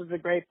 guys, for the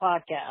great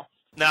podcast.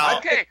 Now,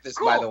 okay,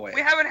 cool. By the way.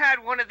 We haven't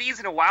had one of these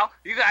in a while.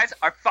 You guys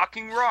are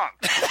fucking wrong.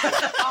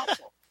 It's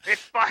awful.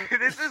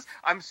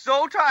 I'm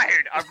so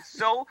tired. I'm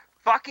so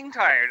fucking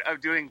tired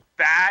of doing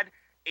bad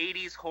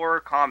 '80s horror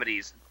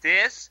comedies.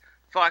 This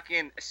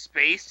fucking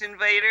Space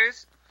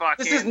Invaders.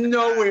 Fucking. This is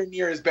nowhere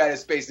near as bad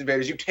as Space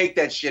Invaders. You take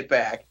that shit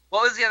back.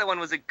 What was the other one?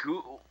 Was it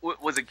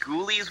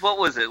Ghoulies? What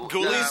was it?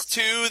 Ghoulies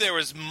 2. There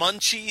was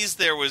Munchies.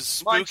 There was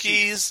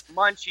Spookies.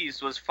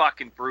 Munchies was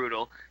fucking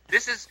brutal.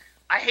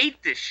 I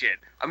hate this shit.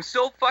 I'm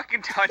so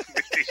fucking done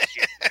with this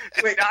shit.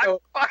 It's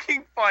not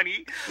fucking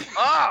funny.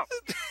 Oh.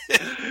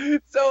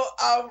 So,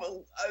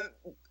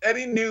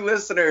 any new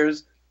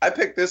listeners? I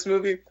picked this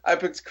movie. I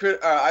picked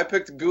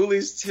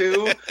Ghoulies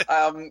 2.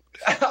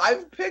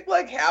 I've picked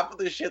like half of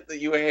the shit that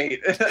you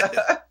hate.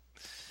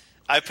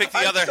 I picked the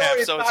other half,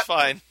 so it's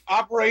fine.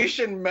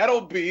 Operation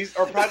Metal Beast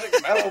or Project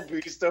Metal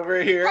Beast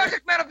over here.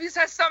 Project Metal Beast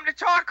has something to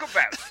talk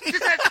about.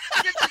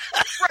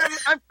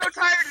 I'm so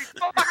tired of these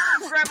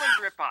fucking Gremlins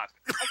ripoffs.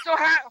 I'm so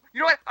happy. You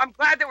know what? I'm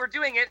glad that we're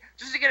doing it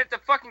just to get it the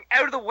fucking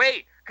out of the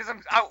way. Because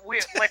we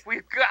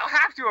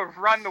have to have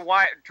run the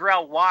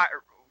Drell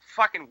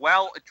fucking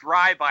well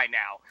dry by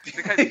now.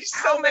 Because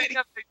how many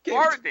of them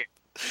are there?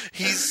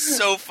 He's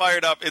so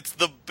fired up. It's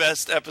the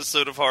best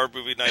episode of Horror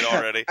Movie Night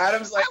already.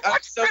 Adam's like, I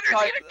watched so Better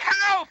Eat a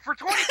Cow for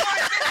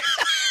 25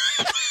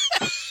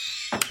 minutes.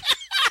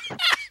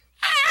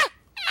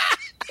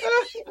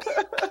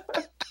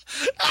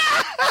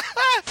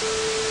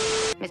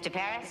 Mr.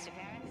 Paris,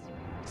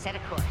 set a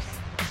course.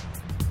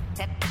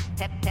 Set a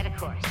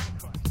course.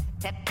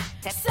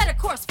 Set a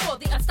course for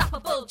the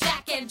unstoppable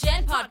Jack and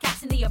Jen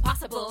podcasting the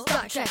impossible.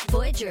 Star Trek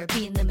Voyager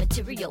being the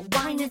material.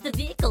 Wine is the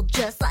vehicle,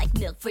 just like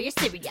milk for your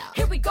cereal.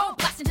 Here we go,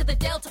 blasting to the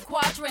Delta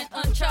Quadrant.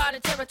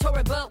 Uncharted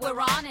territory, but we're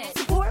on it.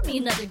 So pour me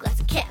another glass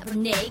of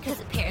Cabernet, cause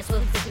it pairs well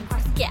with zipping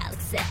across the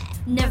galaxy.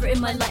 Never in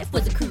my life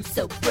was a crew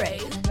so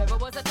brave. Never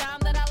was a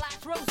time that I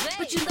lacked rosé.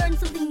 But you learn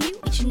something new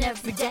each and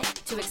every day.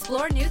 To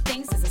explore new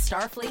things is a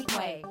Starfleet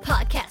way.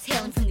 Podcast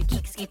hailing from the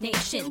Geekscape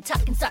Nation,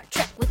 talking Star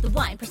Trek with the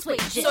wine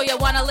persuasion. So you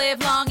wanna live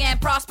long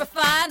and prosper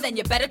fine? Then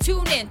you better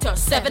tune in to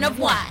 7 of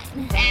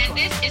Wine. And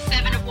this is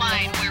 7 of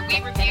Wine, where we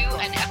review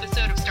an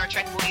episode of Star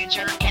Trek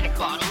Voyager and a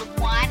bottle of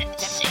wine at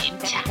the same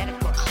time.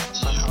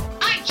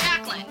 I'm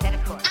Jacqueline. I'm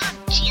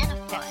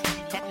Jennifer.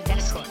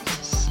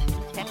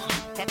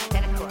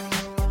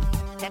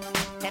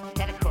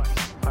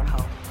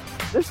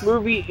 This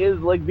movie is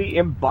like the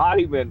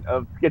embodiment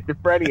of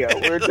schizophrenia,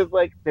 where it's just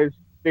like there's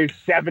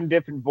 7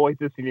 different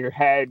voices in your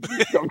head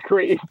going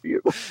crazy.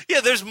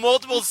 Yeah, there's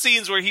multiple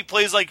scenes where he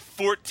plays like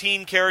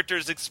 14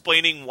 characters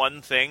explaining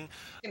one thing.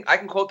 I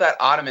can quote that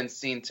Ottoman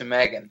scene to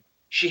Megan.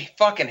 She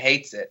fucking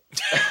hates it.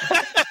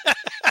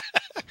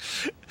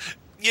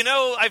 You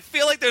know, I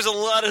feel like there's a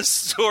lot of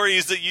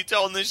stories that you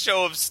tell in this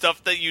show of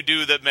stuff that you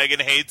do that Megan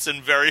hates,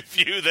 and very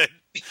few that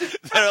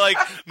are like,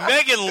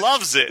 Megan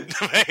loves it.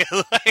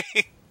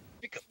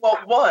 Well,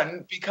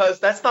 one, because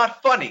that's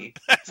not funny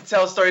to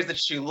tell stories that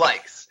she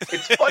likes.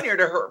 It's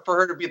funnier for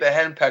her to be the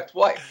henpecked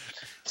wife.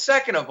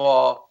 Second of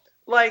all,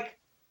 like,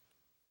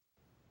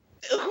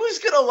 who's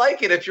gonna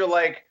like it if you're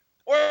like,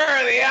 where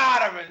are the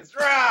Ottomans?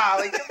 Rah!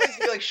 Like, it makes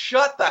me like,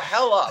 shut the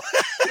hell up.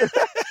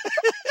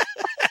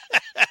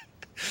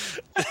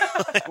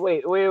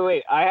 Wait.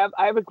 I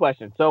have a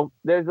question. So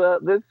there's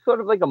sort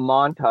of like a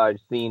montage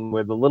scene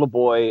where the little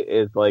boy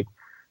is like,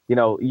 you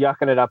know,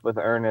 yucking it up with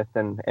Ernest,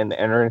 and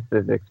Ernest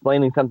is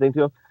explaining something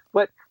to him.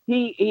 But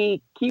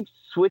he keeps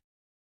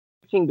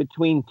switching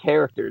between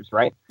characters,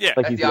 right? Yeah,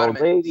 like he's the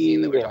old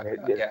lady.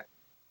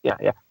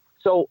 Yeah.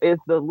 So is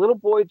the little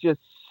boy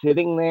just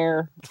sitting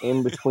there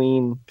in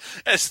between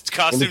as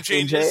costume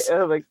changes?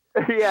 As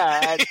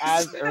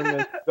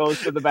Ernest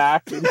goes to the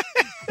back and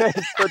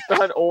puts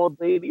on old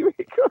lady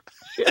makeup.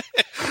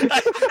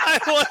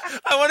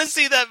 I want to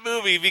see that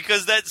movie,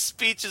 because that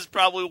speech is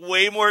probably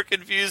way more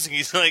confusing.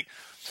 He's like,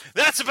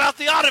 that's about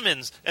the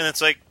Ottomans, and it's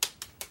like,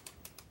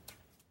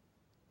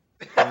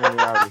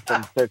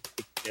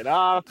 get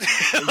off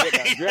and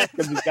get undressed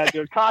because he's got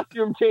your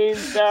costume change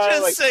now.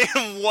 Just say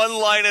him one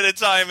line at a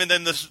time, and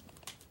then this.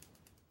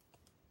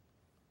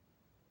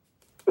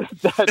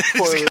 That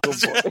poor little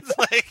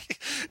boy.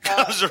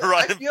 Comes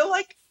right. I feel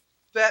like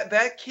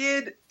that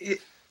kid,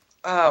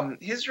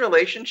 his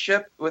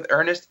relationship with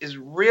Ernest is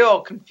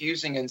real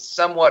confusing and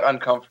somewhat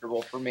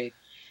uncomfortable for me.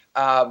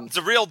 It's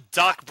a real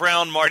Doc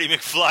Brown, Marty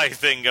McFly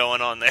thing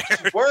going on there.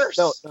 It's worse.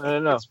 No.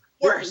 It's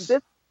worse.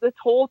 This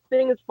whole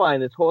thing is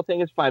fine. This whole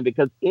thing is fine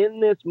because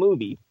in this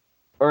movie,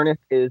 Ernest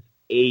is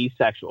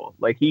asexual.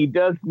 Like, he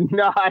does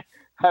not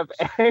have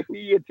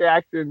any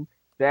attraction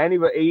to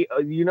anybody.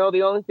 You know,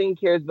 the only thing he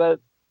cares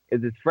about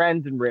is his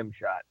friends and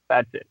Rimshot.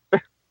 That's it.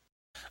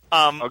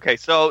 Okay,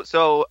 so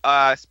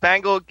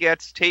Spangle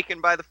gets taken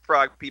by the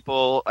frog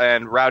people,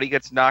 and Rowdy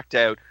gets knocked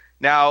out.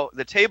 Now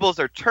the tables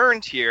are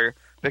turned here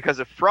because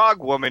a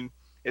frog woman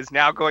is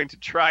now going to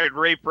try and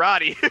rape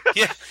Roddy.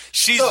 Yeah,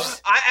 So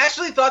I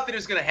actually thought that it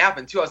was going to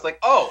happen too. I was like,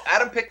 oh,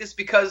 Adam picked this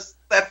because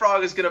that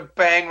frog is going to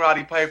bang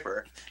Roddy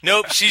Piper.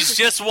 Nope, she's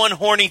just one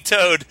horny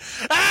toad.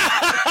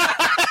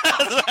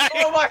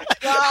 Oh my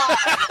god!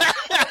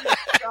 Oh my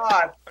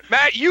god!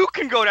 Matt, you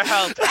can go to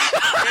hell.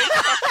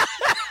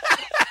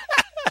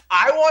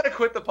 I want to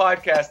quit the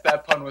podcast.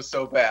 That pun was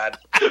so bad.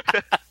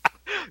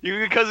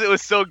 Because it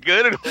was so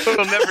good,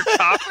 it'll never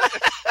top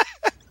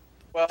it.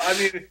 Well, I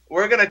mean,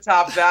 we're gonna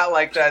top that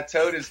like that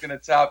Toad is gonna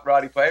top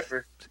Roddy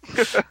Piper.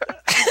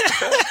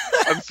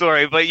 I'm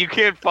sorry, but you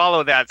can't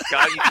follow that,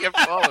 Scott. You can't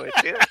follow it.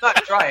 I'm not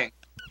trying.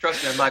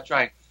 Trust me, I'm not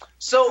trying.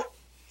 So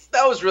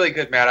that was really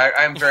good, Matt.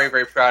 I'm very,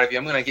 very proud of you.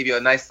 I'm gonna give you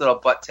a nice little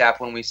butt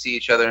tap when we see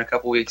each other in a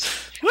couple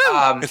weeks.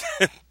 But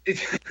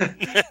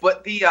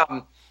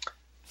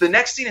the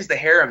next scene is the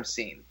harem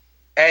scene,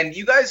 and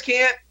you guys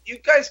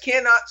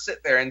cannot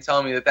sit there and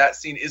tell me that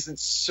scene isn't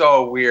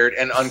so weird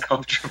and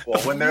uncomfortable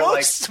when they're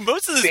most of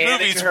this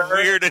movie is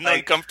weird and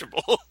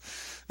uncomfortable.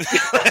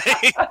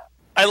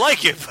 I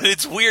like it, but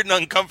it's weird and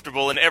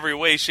uncomfortable in every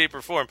way, shape,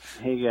 or form.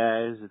 Hey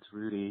guys, it's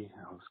Rudy.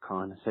 I was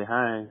calling to say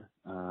hi.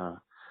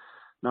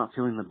 Not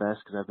feeling the best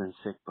because I've been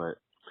sick, but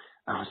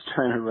I was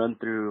trying to run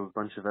through a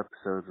bunch of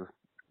episodes with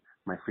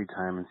my free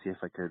time and see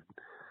if I could.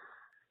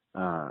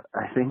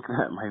 I think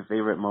that my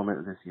favorite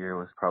moment this year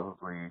was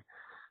probably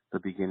the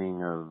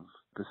beginning of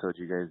the episode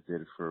you guys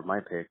did for my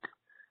pick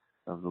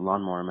of The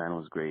Lawnmower Man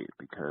was great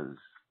because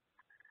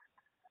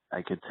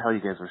I could tell you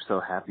guys were so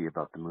happy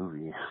about the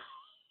movie.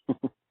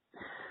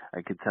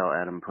 I could tell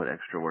Adam put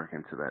extra work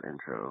into that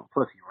intro.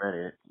 Plus, he read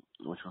it,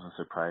 which was a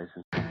surprise.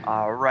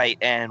 All right,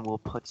 and we'll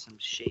put some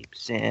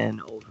shapes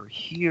in over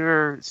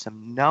here,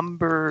 some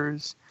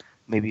numbers,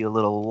 maybe a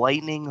little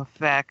lightning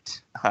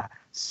effect.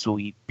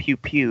 Sweet pew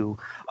pew.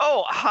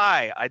 Oh,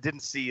 hi, I didn't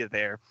see you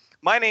there.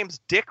 My name's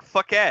Dick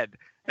Fuckhead,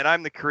 and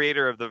I'm the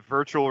creator of the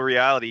virtual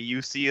reality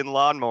you see in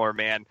Lawnmower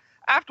Man.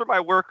 After my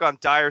work on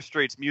Dire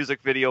Straits'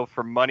 music video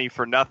for Money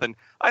for Nothing,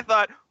 I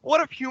thought,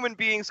 what if human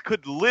beings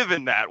could live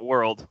in that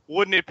world?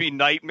 Wouldn't it be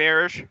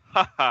nightmarish?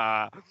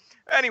 Haha.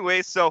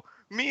 Anyway, so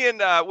me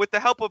and with the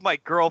help of my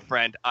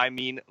girlfriend, I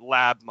mean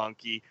Lab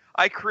Monkey,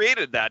 I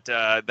created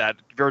that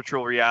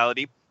virtual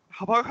reality.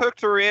 I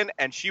hooked her in,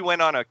 and she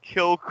went on a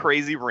kill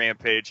crazy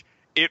rampage.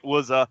 It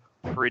was a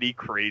pretty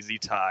crazy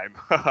time.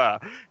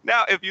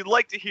 Now, if you'd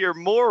like to hear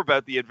more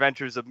about the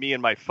adventures of me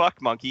and my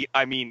fuck monkey,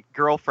 I mean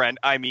girlfriend,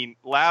 I mean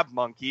Lab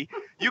Monkey,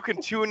 you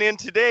can tune in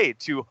today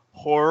to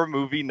Horror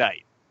Movie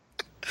Night.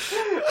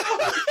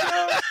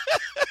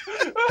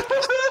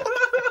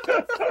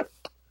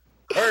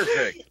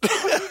 Perfect.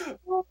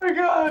 Oh my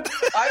god!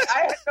 I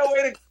had no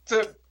way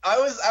to. I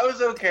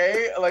was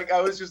okay. Like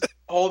I was just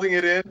holding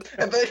it in,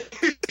 and then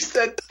you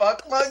said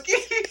 "fuck monkey."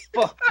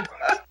 Fuck.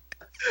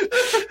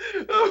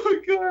 Oh my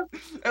god!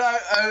 And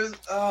I was.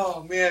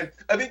 Oh man!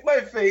 I think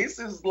my face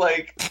is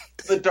like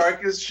the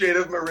darkest shade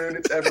of maroon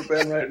it's ever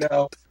been right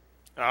now.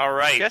 All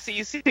right, Jesse,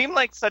 you seem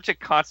like such a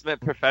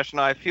consummate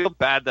professional. I feel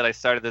bad that I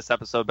started this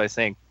episode by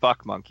saying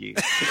 "fuck monkey."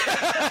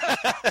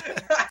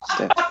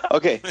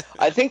 Okay,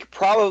 I think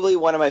probably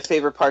one of my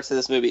favorite parts of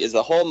this movie is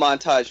the whole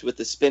montage with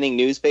the spinning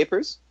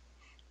newspapers,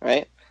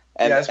 right?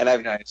 And, yeah, that's and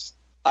really nice.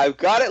 I've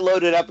got it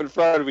loaded up in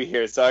front of me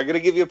here, so I'm going to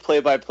give you a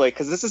play-by-play,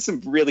 because this is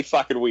some really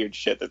fucking weird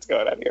shit that's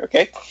going on here,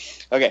 okay?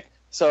 Okay,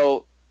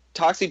 so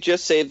Toxie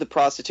just saved the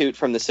prostitute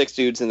from the 6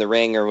 dudes in the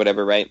ring or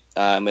whatever, right?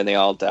 And they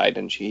all died,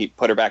 and he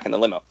put her back in the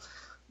limo.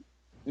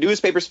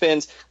 Newspaper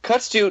spins,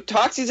 cuts to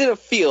Toxie's in a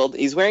field,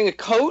 he's wearing a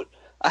coat,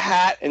 a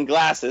hat, and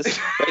glasses,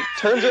 right?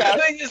 Turns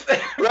around,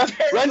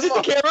 runs at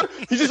the camera,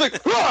 he's just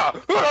like,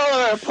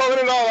 pulling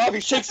it all off, he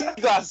shakes the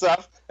glasses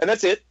off, and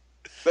that's it.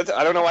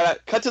 I don't know why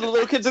that. Cut to the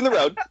little kids in the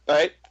road, all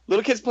right?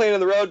 Little kids playing on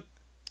the road.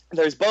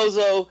 There's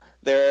Bozo.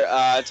 They're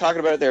talking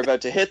about it. They're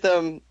about to hit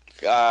them.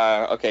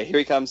 Okay, here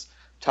he comes.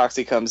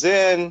 Toxie comes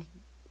in,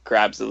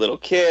 grabs the little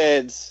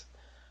kids,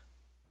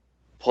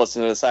 pulls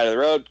them to the side of the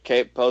road.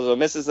 Okay, Bozo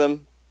misses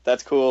them.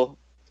 That's cool.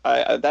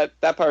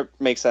 That part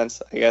makes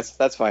sense, I guess.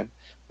 That's fine.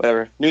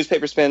 Whatever.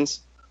 Newspaper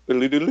spins.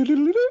 Okay,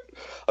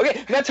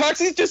 now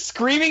Toxie's just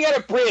screaming at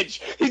a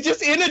bridge. He's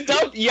just in a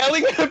dump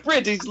yelling at a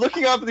bridge. He's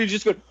looking up and he's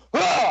just going,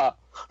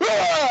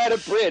 at a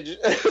bridge.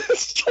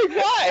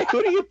 Why?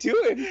 What are you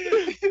doing?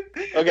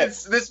 Okay,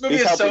 this movie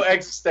is so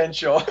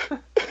existential.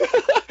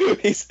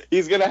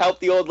 He's going to help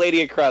the old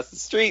lady across the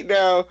street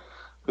now,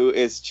 who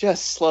is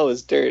just slow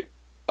as dirt.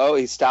 Oh,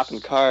 he's stopping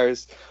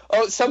cars.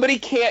 Oh, somebody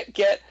can't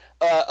get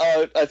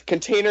a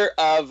container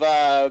of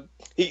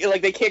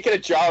they can't get a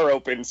jar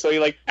open, so he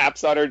like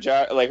taps on her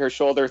jar, like her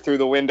shoulder through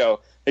the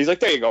window. He's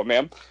like, "There you go,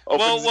 ma'am."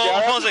 Opens the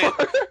jar. Hold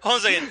on a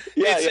second.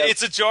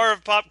 It's a jar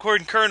of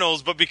popcorn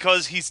kernels, but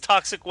because he's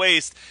toxic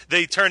waste,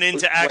 they turn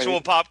into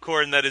actual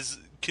popcorn that is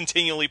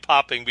continually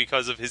popping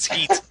because of his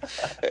heat.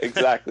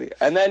 Exactly.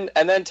 And then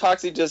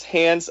Toxie just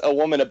hands a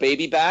woman a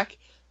baby back.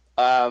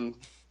 I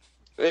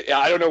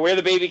don't know where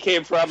the baby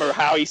came from or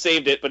how he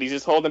saved it, but he's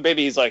just holding the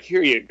baby. He's like,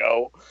 "Here you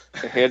go."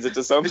 He hands it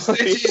to somebody.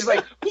 She's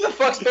like, "Who the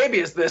fuck's baby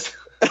is this?"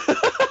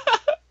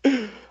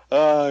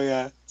 Oh,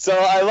 yeah. So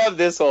I love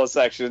this whole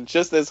section.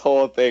 Just this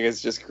whole thing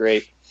is just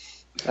great.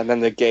 And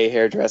then the gay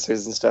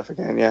hairdressers and stuff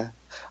again, yeah.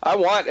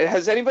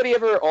 Has anybody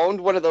ever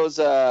owned one of those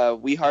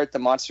We Heart the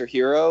Monster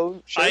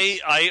Hero shirts?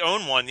 I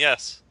own one,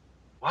 yes.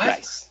 What?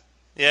 Nice.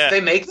 Yeah.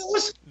 They make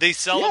those? They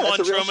sell them on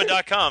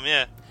Troma.com,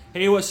 yeah.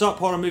 Hey, what's up,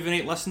 Horror Movie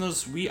Night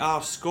listeners? We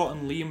are Scott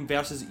and Liam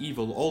versus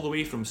Evil, all the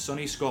way from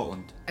sunny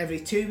Scotland. Every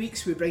 2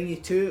 weeks, we bring you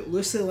 2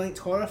 loosely linked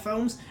horror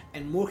films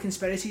and more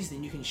conspiracies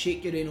than you can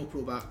shake your anal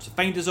probe at. So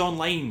find us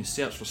online,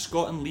 search for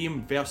Scott and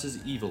Liam versus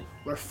Evil.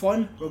 We're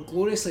fun, we're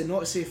gloriously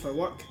not safe for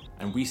work.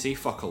 And we say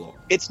fuck a lot.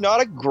 It's not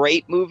a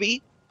great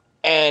movie,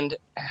 and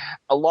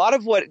a lot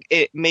of what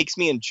it makes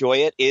me enjoy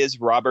it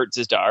is Robert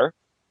Z'Dar,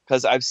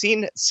 because I've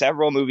seen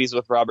several movies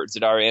with Robert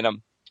Z'Dar in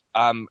them.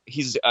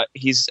 He's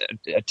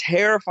a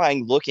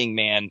terrifying looking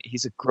man.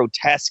 He's a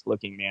grotesque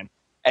looking man,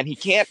 and he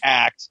can't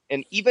act.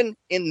 And even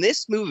in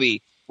this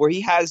movie, where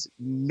he has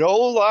no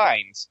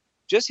lines,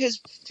 just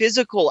his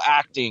physical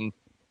acting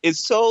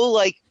is so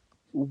like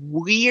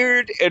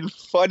weird and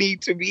funny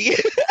to me.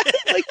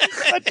 Like,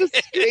 he's such a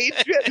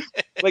strange.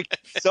 Like,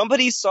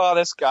 somebody saw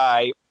this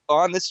guy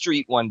on the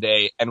street one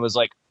day and was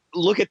like,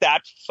 "Look at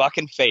that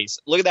fucking face.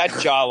 Look at that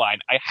jawline.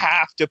 I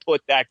have to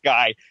put that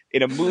guy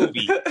in a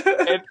movie."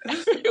 And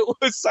it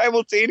was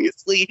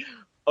simultaneously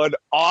an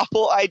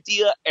awful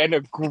idea and a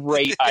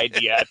great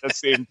idea at the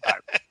same time.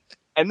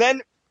 And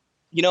then,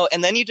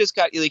 you just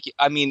got, like,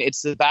 I mean,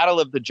 it's the battle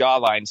of the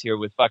jawlines here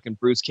with fucking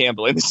Bruce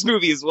Campbell in this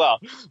movie as well.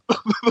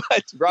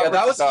 But Robert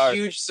that was Z'Dar, a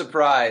huge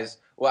surprise.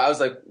 Well, I was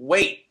like,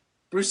 wait,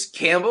 Bruce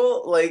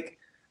Campbell? Like,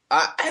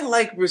 I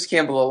like Bruce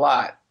Campbell a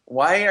lot.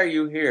 Why are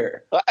you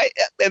here?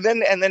 And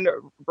then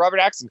Robert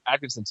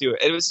Atkinson too.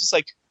 It was just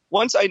like,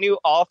 once I knew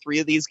all 3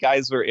 of these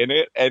guys were in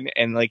it,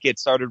 and like it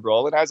started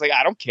rolling, I was like,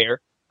 I don't care.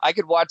 I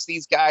could watch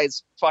these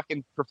guys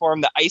fucking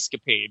perform the Ice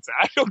Capades.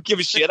 I don't give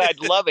a shit.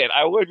 I'd love it.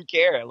 I wouldn't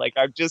care. Like,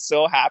 I'm just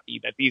so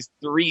happy that these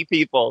 3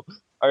 people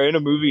are in a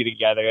movie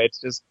together. It's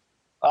just,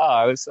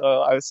 I was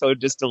so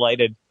just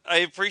delighted. I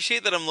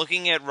appreciate that I'm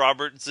looking at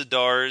Robert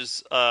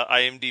Z'Dar's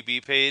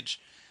IMDb page,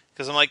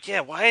 because I'm like,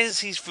 yeah, why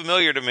is he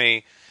familiar to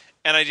me?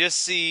 And I just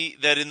see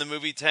that in the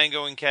movie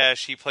Tango and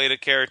Cash, he played a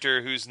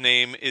character whose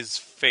name is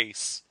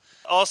Face.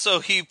 Also,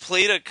 he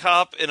played a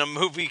cop in a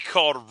movie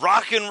called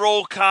Rock and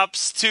Roll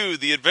Cops 2,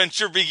 The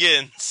Adventure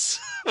Begins.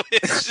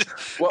 Which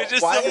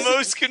is the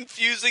most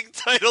confusing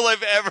title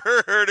I've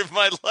ever heard in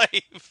my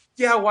life.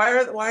 Yeah,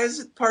 why is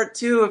it part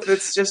 2 if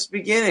it's just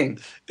beginning?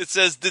 It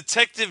says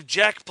Detective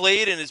Jack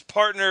Blade and his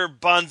partner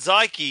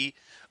Bonzaiki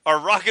are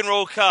rock and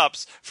roll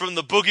cops from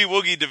the Boogie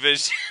Woogie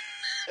Division.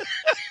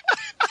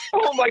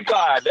 Oh my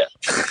God!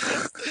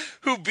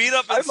 Who beat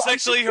up and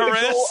sexually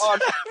harassed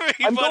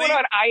I'm going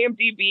on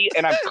IMDb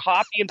and I'm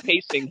copy and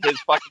pasting his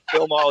fucking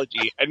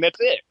filmology, and that's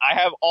it. I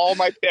have all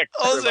my picks.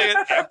 Hold on a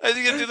second. I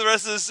think I do the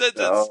rest of the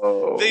sentence.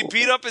 No. They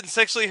beat up and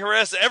sexually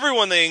harass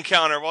everyone they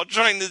encounter while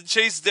trying to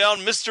chase down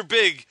Mr.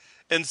 Big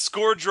and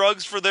score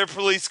drugs for their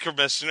police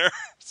commissioner.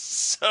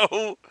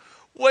 So,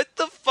 what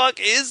the fuck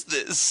is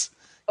this?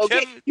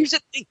 Okay, here's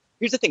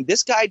the thing.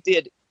 This guy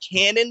did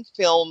Canon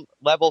film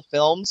level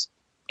films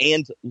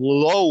and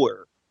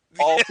lower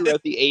all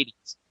throughout the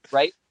 80s,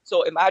 right?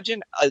 So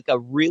imagine like a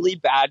really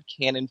bad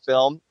Canon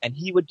film, and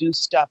he would do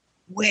stuff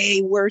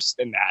way worse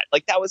than that.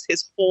 Like, that was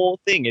his whole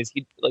thing. He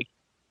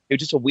was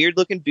just a weird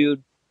looking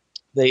dude.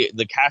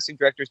 The casting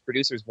directors,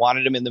 producers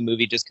wanted him in the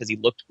movie just because he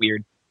looked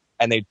weird,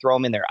 and they'd throw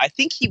him in there. I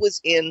think he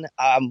was in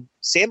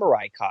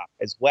Samurai Cop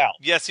as well.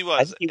 Yes, he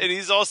was. And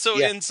he's also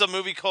in some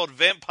movie called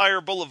Vampire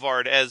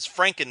Boulevard as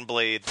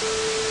Frankenblade.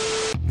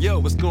 Yo,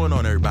 what's going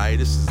on, everybody?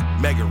 This is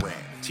Mega Ran,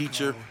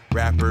 teacher,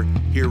 rapper,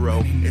 hero,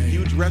 and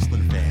huge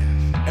wrestling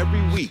fan.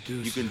 Every week,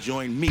 you can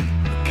join me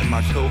and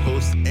my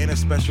co-host and a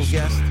special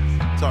guest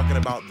talking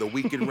about the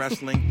week in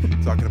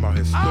wrestling, talking about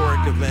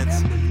historic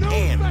events,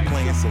 and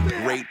playing some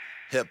great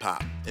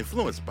hip-hop,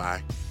 influenced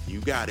by,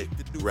 you got it,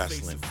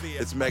 wrestling.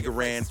 It's Mega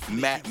Ran.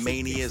 Matt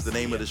Mania is the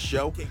name of the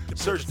show.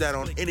 Search that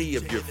on any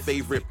of your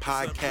favorite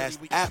podcast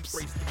apps.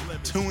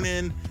 Tune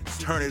in,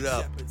 turn it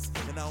up,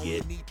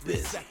 get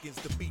this.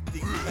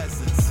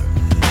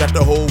 Got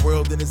the whole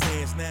world in his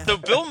hands now. So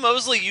Bill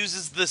Moseley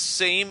uses the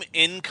same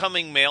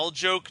incoming mail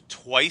joke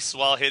twice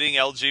while hitting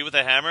LG with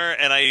a hammer,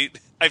 and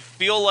I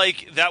feel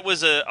like that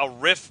was a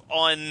riff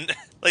on,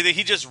 like,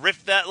 he just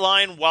riffed that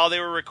line while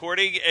they were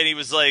recording, and he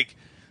was like,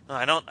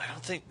 I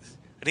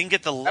didn't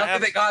get the laugh. I don't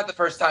think they got it the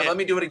first time. Yeah. Let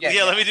me do it again.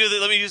 Yeah, let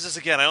me use this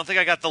again. I don't think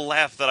I got the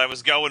laugh that I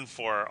was going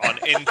for on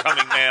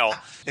incoming mail.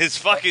 It's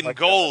fucking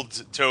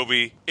gold,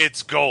 Toby.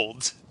 It's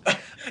gold.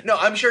 No,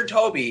 I'm sure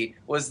Toby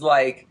was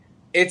like,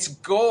 it's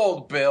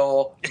gold,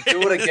 Bill.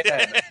 Do it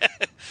again.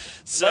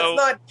 Let's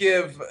not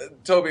give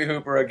Toby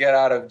Hooper a get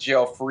out of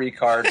jail free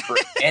card for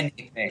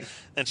anything.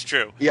 That's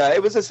true. Yeah,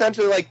 it was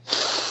essentially like,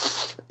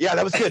 yeah,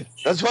 that was good.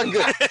 That was fucking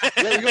good.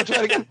 Yeah, you're going to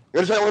try it again?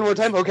 You're going to try it one more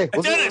time? Okay.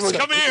 Dennis,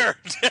 come here.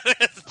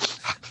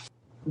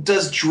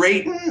 Does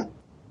Drayton,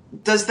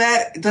 does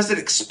it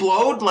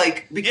explode?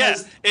 Like,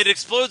 because... Yeah, it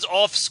explodes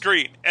off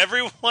screen.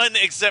 Everyone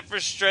except for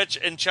Stretch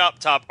and Chop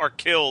Top are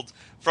killed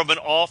from an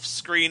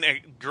off-screen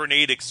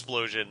grenade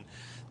explosion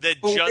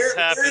that just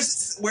happened.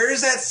 Where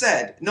is that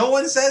said? No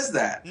one says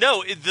that.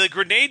 No, the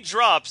grenade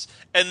drops,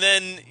 and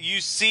then you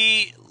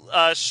see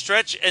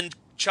Stretch and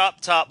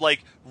Chop Top,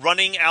 like,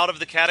 running out of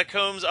the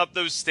catacombs up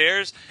those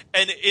stairs,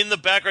 and in the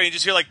background you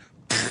just hear, like,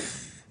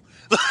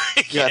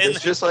 Yeah,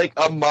 there's just like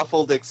a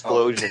muffled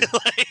explosion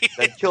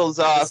that kills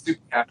off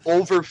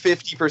over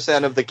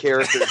 50% of the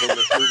characters in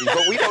this movie.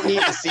 But we don't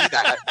need to see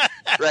that,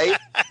 right?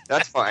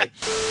 That's fine.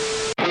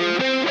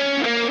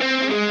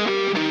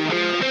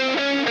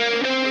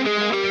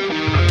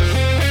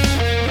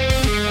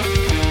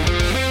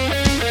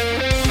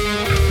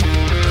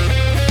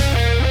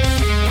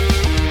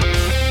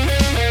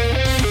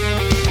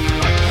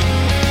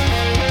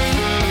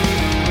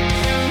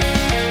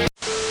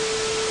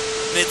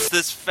 It's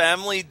this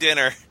family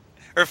dinner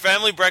or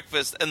family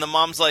breakfast, and the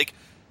mom's like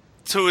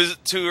to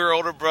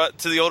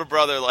the older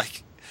brother,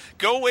 like,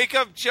 go wake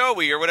up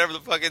Joey or whatever the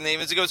fucking name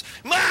is. He goes,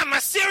 Mom, my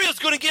cereal's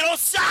gonna get all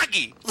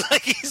soggy.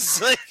 Like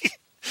he's like,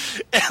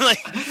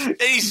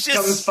 and he's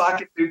just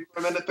pocket food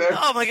for a minute there.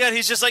 Oh my god,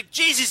 he's just like,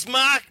 Jesus,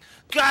 Ma,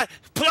 God,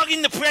 plug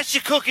in the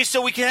pressure cooker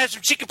so we can have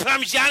some chicken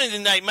parmigiana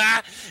tonight,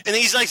 Ma. And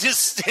he's like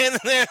just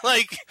standing there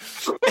like,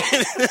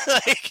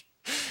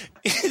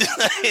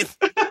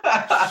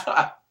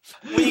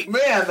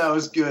 Man, that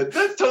was good.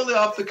 That's totally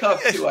off the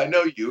cuff too. I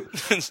know you.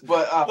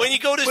 But when you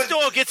go to the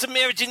store, get some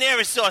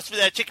marinara sauce for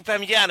that chicken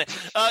parmigiana.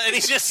 And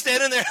he's just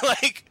standing there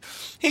like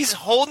he's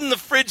holding the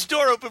fridge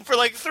door open for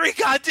like 3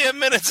 goddamn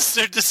minutes.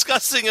 They're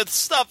discussing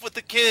stuff with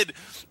the kid,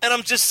 and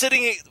I'm just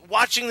sitting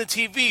watching the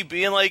TV,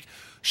 being like,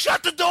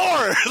 "Shut the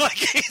door!" Like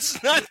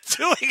he's not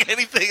doing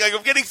anything. Like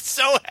I'm getting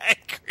so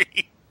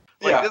angry.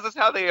 Like this is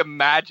how they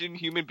imagine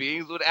human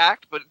beings would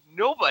act, but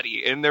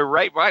nobody in their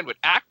right mind would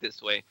act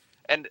this way.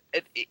 And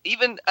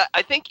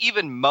I think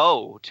even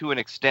Mo, to an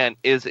extent,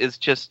 is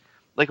just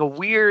like a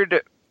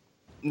weird,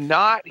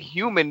 not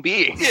human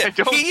being. Yeah,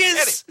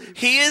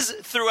 he is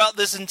throughout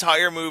this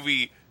entire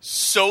movie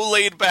so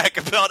laid back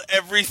about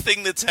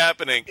everything that's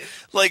happening.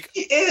 Like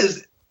he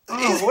is.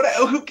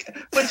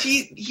 But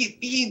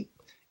he.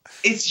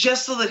 It's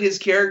just so that his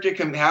character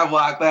can have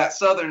like that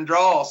southern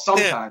drawl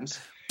sometimes,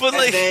 but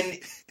like, then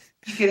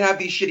he can have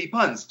these shitty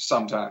puns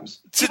sometimes.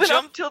 Even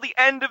up till the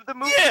end of the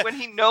movie, when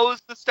he knows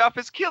the stuff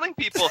is killing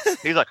people,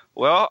 he's like,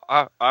 "Well,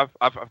 I've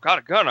got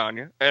a gun on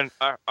you, and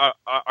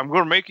I'm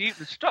going to make you eat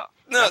the stuff.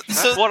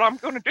 That's what I'm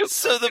going to do."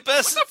 So the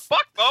best, what the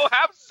fuck, Mo?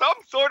 Have some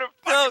sort of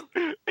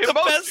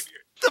emotion.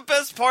 The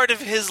best part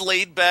of his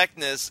laid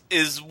backness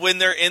is when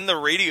they're in the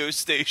radio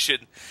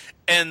station,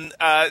 and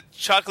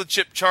Chocolate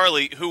Chip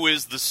Charlie, who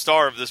is the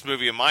star of this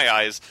movie in my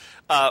eyes,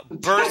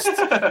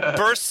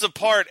 bursts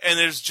apart, and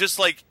there's just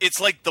like,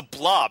 it's like the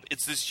Blob.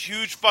 It's this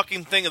huge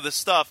fucking thing of the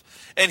stuff,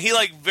 and he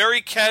like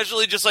very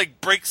casually just like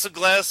breaks a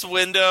glass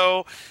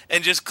window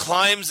and just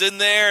climbs in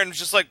there and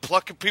just like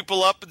plucking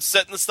people up and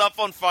setting the stuff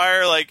on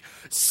fire, like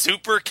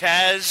super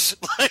cash.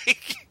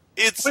 Like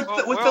it's with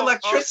the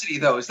electricity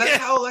though. Is that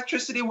how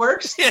electricity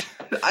works? Yeah.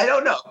 I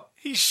don't know.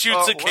 He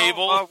shoots a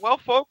cable. Well,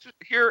 folks,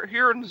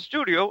 here in the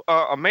studio,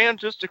 a man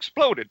just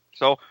exploded.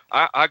 So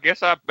I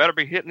guess I better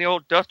be hitting the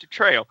old dusty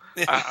trail.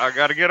 I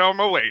got to get on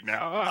my way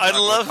now.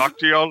 I'll talk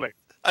to y'all later.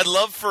 I'd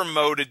love for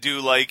Mo to do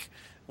like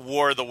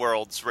War of the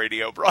Worlds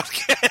radio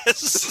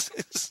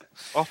broadcasts.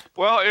 Oh,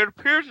 well, it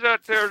appears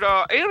that there's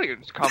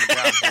aliens coming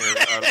down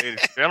here, ladies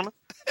and gentlemen.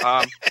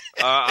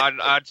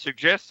 I'd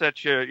suggest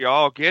that you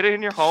all get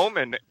in your home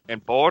and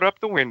board up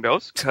the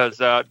windows, because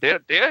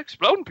they're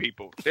exploding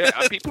people.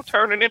 People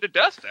turning into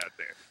dust out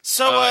there.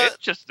 So it's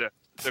just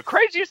the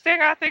craziest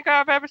thing I think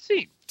I've ever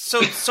seen.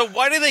 So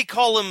why do they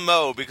call him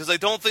Mo? Because I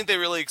don't think they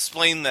really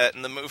explain that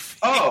in the movie.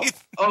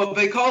 Oh,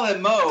 they call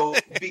him Mo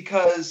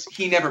because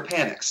he never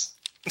panics.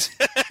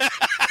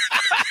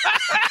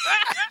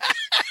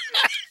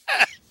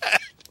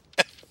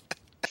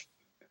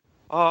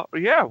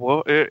 Yeah,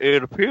 well,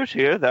 it appears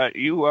here that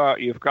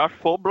you've got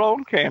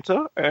full-blown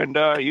cancer, and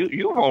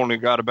you've only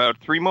got about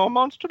 3 more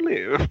months to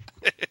live.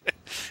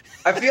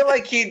 I feel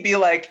like he'd be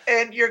like,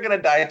 and you're going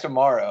to die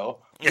tomorrow,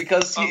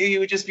 because he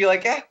would just be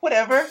like,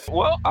 whatever.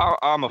 Well,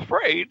 I'm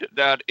afraid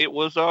that it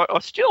was a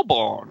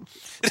stillborn.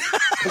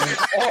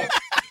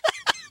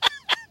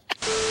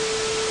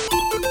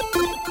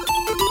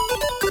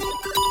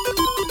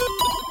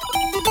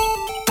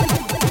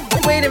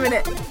 Wait a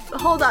minute.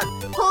 Hold up.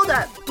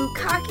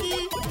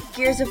 Bukkake,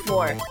 Gears of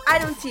War. I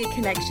don't see a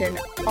connection.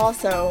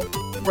 Also,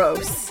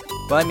 gross.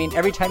 Well, I mean,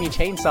 every time you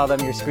chainsaw them,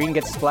 your screen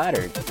gets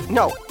splattered.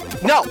 No,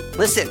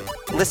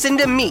 listen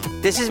to me.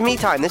 This is me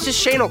time. This is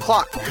Shane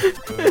O'Clock.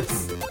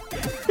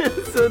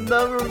 It's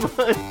another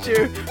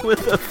muncher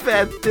with a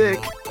fat dick.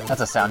 That's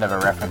the sound of a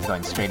reference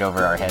going straight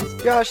over our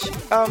heads. Josh,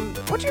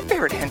 what's your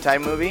favorite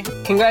hentai movie?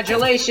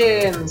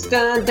 Congratulations!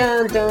 Dun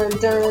dun dun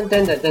dun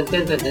dun dun dun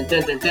dun dun dun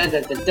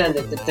dun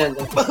dun dun dun.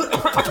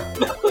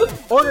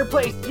 Order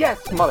placed. Yes,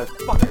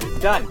 motherfucker. It's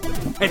done.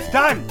 It's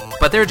done.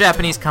 But they're a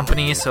Japanese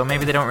company, so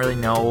maybe they don't really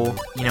know,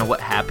 what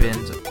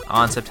happened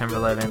on September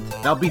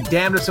 11th. I'll be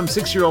damned if some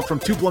 6-year-old from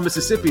Tupelo,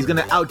 Mississippi is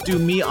gonna outdo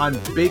me on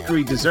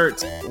bakery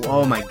desserts.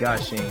 Oh my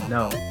gosh, Shane,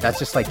 no. That's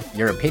just like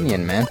your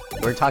opinion, man.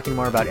 We're talking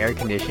more about air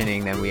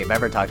conditioning than we've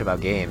ever talked about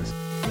games.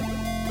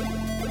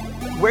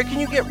 Where can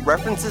you get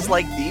references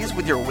like these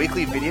with your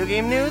weekly video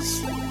game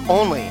news?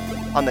 Only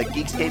on the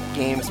Geekscape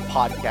Games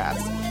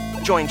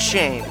podcast. Join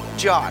Shane,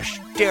 Josh,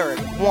 Derek,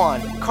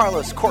 Juan,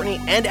 Carlos, Courtney,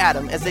 and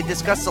Adam as they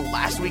discuss the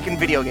last week in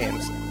video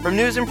games. From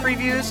news and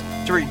previews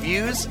to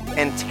reviews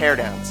and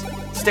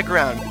teardowns. Stick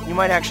around, you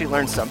might actually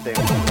learn something.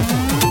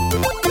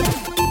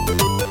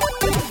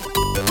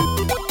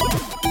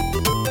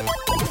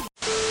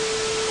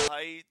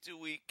 Why do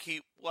we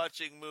keep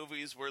watching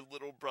movies where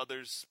little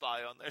brothers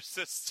spy on their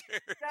sister?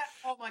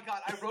 Oh my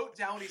god, I wrote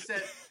down what he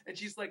said, and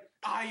she's like,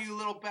 you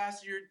little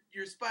bastard,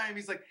 you're spying.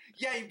 He's like,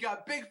 yeah, you've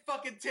got big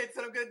fucking tits,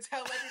 and I'm gonna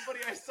tell everybody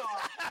I saw.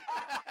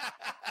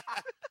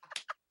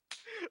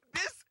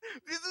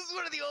 This is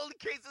one of the old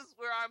cases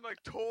where I'm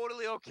like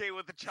totally okay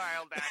with the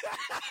child acting.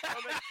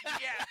 I'm like,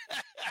 yeah,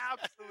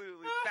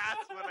 absolutely,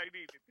 that's what I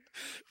needed.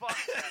 Fuck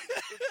that,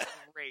 it's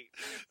great.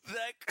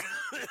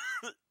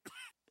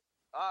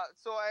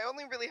 So I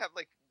only really have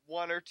like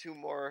one or two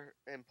more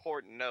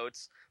important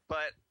notes,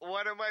 but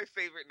one of my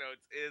favorite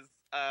notes is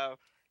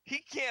he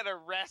can't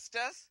arrest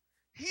us.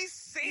 He's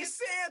Santa. He's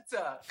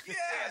Santa.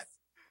 Yes.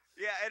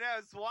 Yeah, and I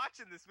was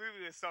watching this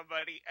movie with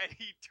somebody, and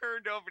he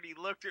turned over and he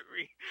looked at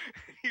me,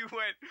 and he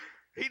went,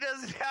 he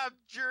doesn't have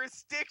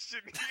jurisdiction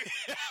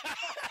here.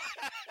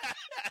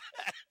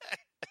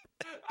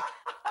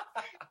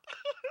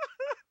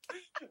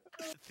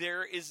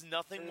 There is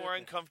nothing more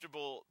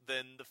uncomfortable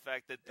than the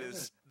fact that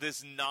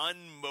this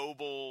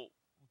non-mobile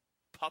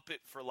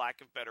puppet, for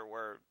lack of better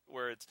word,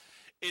 where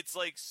it's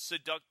like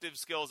seductive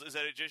skills, is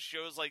that it just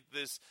shows like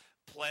this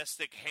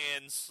plastic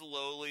hand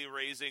slowly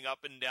raising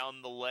up and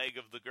down the leg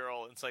of the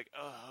girl. And it's like,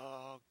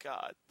 oh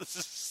god, this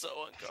is so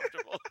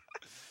uncomfortable.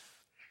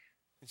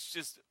 It's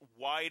just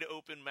wide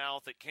open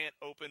mouth. It can't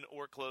open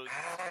or close.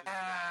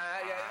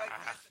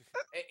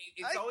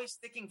 It's always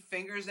sticking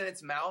fingers in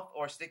its mouth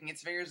or sticking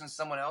its fingers in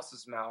someone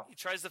else's mouth. He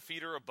tries to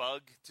feed her a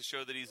bug to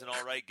show that he's an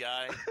all right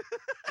guy.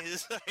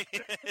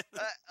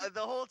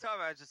 The whole time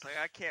I was just like,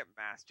 I can't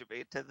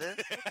masturbate to this.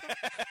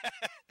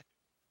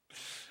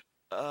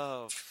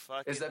 Oh,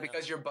 fuck. Is that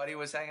because your buddy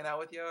was hanging out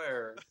with you,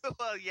 or?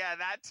 Well, yeah,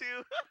 that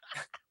too.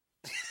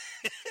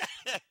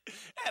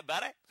 Hey,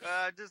 buddy.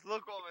 Just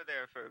look over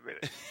there for a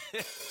minute.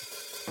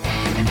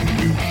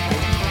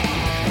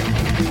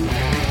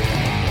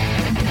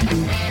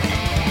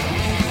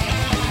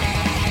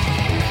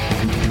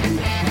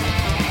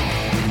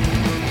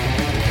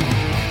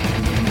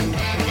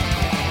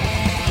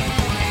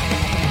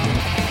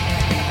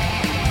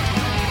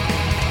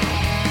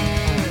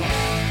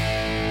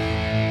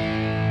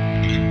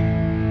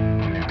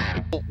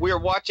 We're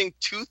watching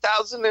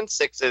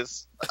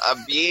 2006's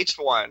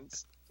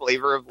VH1's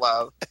Flavor of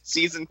Love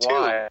Season 2.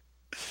 Why?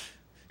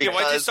 Yeah,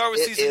 why'd you start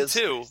with Season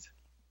 2?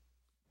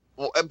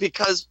 Well,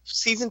 because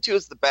Season 2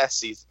 is the best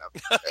season of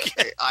it.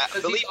 Okay.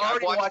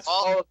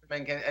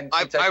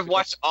 I've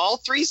watched all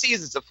 3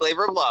 seasons of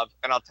Flavor of Love,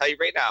 and I'll tell you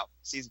right now,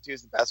 Season 2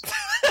 is the best one.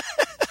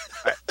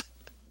 Right.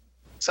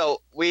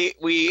 So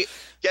we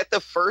get the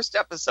first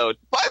episode.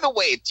 By the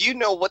way, do you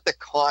know what the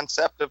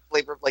concept of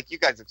Flavor, like you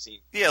guys have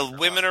seen? Yeah,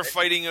 women are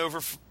fighting over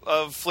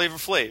Flavor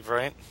Flav,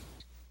 right?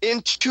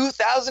 In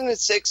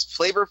 2006,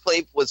 Flavor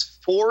Flav was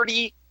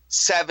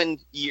 47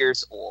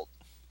 years old.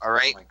 All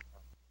right? Oh,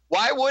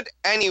 why would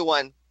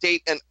anyone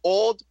date an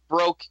old,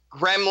 broke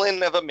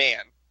gremlin of a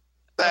man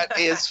that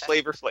is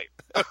Flavor Flav?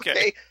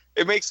 Okay?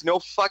 It makes no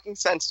fucking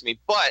sense to me.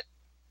 But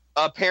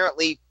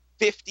apparently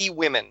 50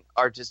 women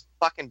are just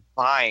fucking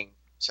vying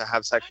to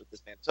have sex with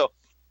this man. So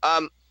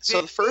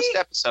the first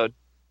episode,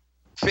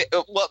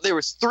 well, there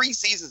was 3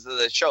 seasons of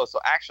the show, so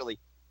actually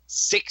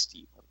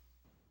 60 women.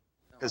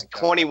 Because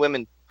 20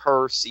 women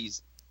per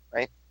season,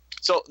 right?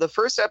 So the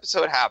first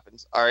episode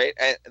happens, all right,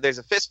 and there's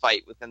a fist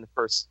fight within the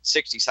first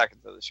 60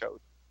 seconds of the show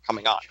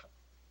coming on.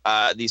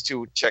 These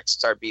 2 chicks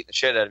start beating the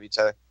shit out of each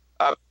other.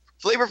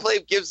 Flavor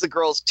Flav gives the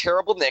girls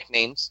terrible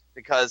nicknames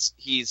because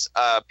he's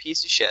a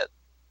piece of shit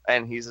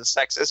and he's a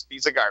sexist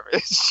piece of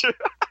garbage.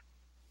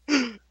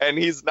 And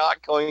he's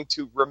not going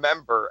to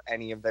remember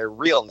any of their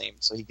real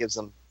names, so he gives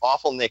them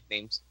awful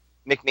nicknames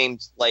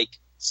like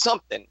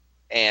Something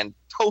and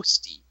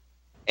Toasty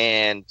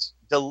and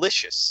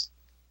Delicious.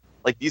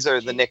 Like, these are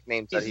the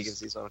nicknames that he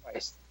gives these women.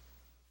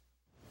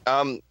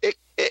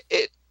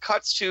 It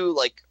cuts to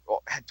like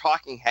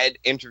talking head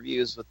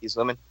interviews with these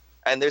women,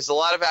 and there's a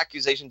lot of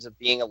accusations of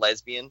being a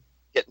lesbian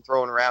getting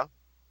thrown around.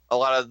 A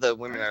lot of the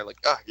women are like,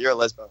 "Oh, you're a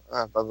lesbian,"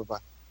 blah blah blah.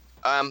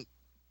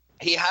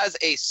 He has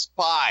a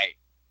spy.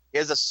 He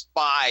has a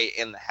spy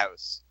in the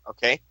house,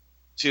 okay,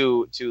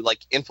 to like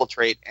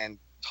infiltrate and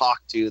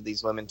talk to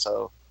these women.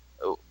 So,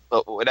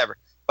 whatever.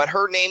 But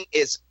her name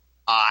is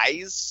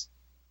Eyes.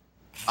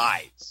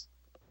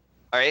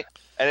 All right,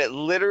 and it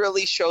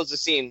literally shows a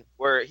scene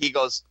where he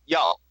goes,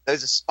 "Yo,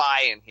 there's a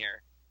spy in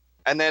here,"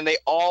 and then they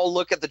all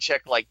look at the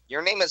chick like,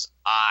 "Your name is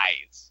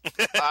Eyes."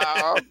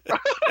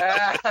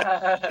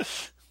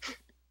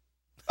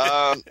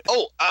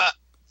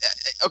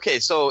 Okay,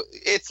 so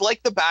it's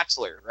like The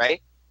Bachelor,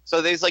 right?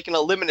 So there's like an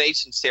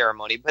elimination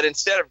ceremony, but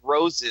instead of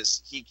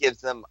roses, he gives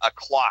them a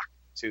clock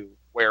to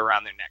wear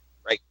around their neck,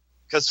 right?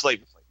 Because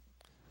Flavor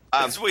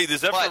Flav. Wait,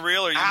 is that for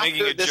real, or are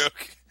you making a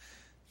joke?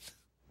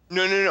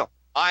 No.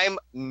 I'm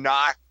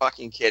not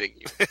fucking kidding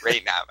you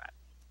right now, man.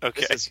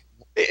 Okay.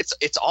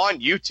 It's on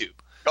YouTube.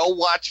 Go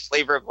watch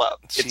Flavor of Love.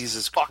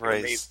 Jesus fucking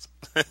Christ.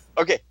 amazing.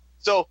 Okay,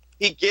 so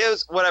he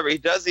gives whatever. He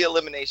does the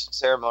elimination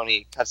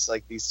ceremony. Cuts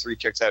like these 3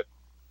 chicks out.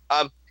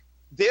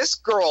 This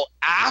girl,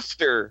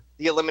 after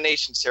the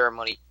elimination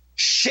ceremony,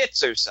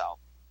 shits herself.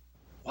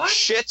 What?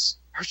 She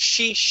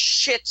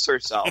shits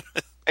herself.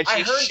 And she I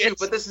heard shits. you,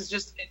 but this is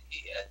just.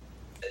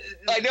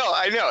 I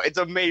know. It's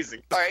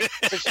amazing. All right,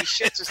 so she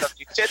shits herself.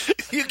 You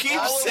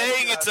keep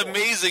saying it's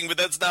amazing, but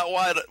that's not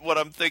what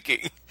I'm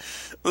thinking.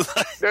 No.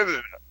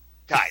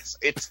 Guys,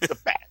 it's the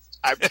best.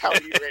 I'm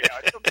telling you right now,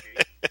 it's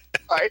amazing.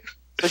 All right,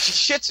 so she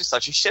shits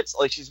herself. She shits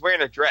like she's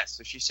wearing a dress,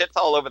 so she shits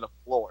all over the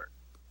floor,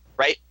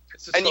 right?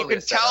 And you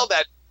can tell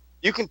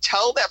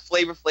that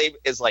Flavor Flav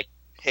is like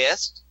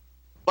pissed,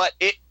 but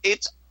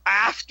it's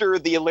after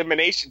the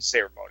elimination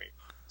ceremony,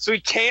 so he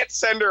can't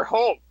send her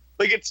home.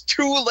 Like, it's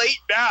too late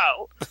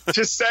now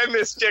to send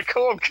this chick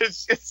home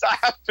because it's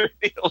after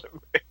the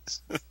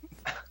elimination.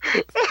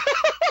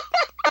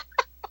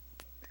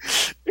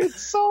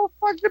 It's so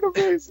fucking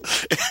amazing.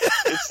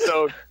 It's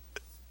so.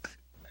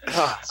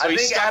 I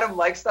think Adam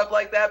likes stuff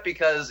like that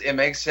because it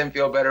makes him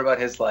feel better about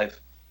his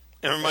life.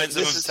 It reminds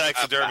him of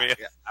taxidermy.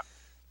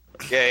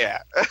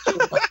 Yeah.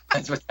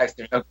 That's what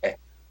taxidermy. Okay.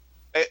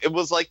 It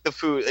was like the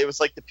food. It was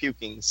like the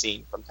puking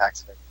scene from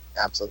Taxidermy.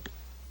 Absolutely.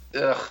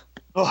 Ugh.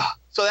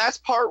 So that's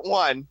part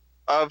 1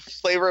 of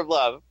Flavor of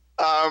Love.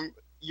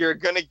 You're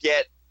gonna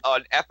get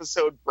an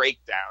episode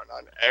breakdown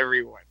on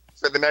everyone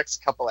for the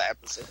next couple of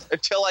episodes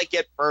until I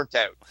get burnt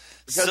out,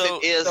 because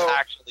it is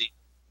actually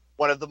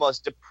one of the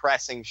most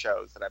depressing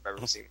shows that I've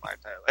ever seen in my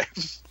entire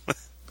life.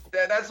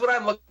 That's what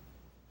I'm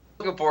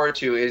looking forward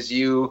to, is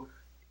you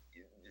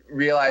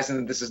realizing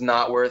that this is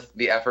not worth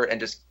the effort and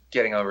just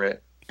getting over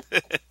it.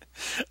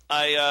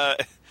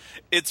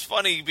 It's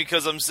funny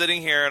because I'm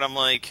sitting here and I'm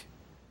like,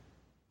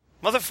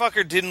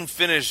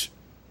 motherfucker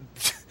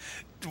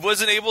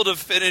wasn't able to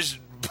finish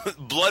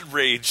Blood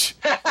Rage.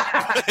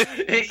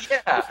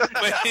 Yeah.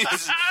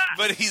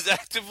 But he's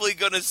actively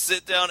going to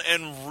sit down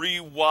and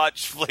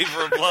rewatch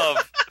Flavor of Love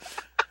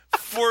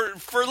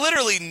for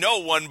literally no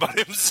one but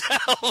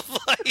himself.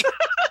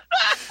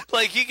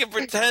 Like he can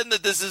pretend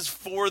that this is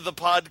for the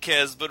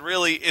podcast, but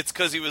really it's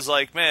because he was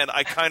like, man,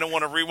 I kind of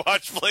want to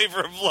rewatch Flavor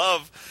of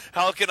Love.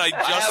 How can I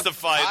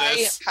justify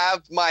this? I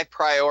have my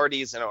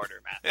priorities in order,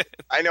 Matt.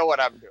 I know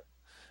what I'm doing.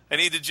 I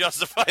need to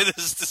justify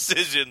this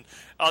decision.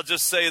 I'll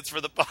just say it's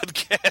for the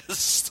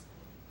podcast.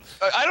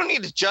 I don't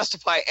need to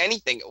justify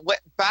anything.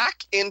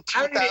 Back in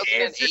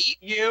 2008,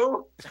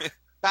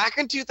 back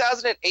in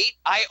 2008,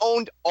 I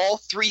owned all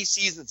 3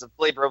 seasons of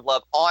Flavor of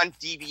Love on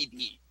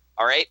DVD.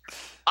 All right,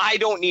 I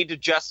don't need to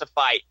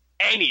justify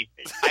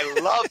anything. I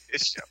love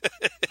this show.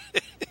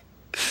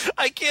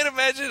 I can't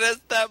imagine it has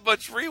that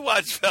much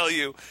rewatch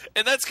value,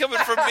 and that's coming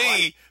from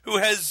me, who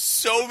has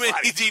so many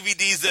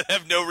DVDs that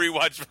have no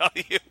rewatch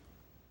value.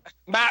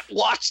 Matt,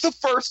 watch the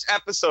first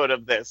episode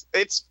of this.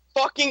 It's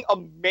fucking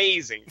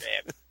amazing,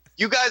 man.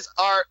 You guys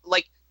are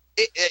like,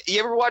 you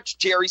ever watch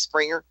Jerry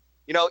Springer?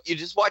 You know, you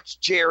just watch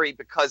Jerry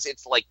because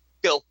it's like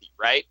filthy,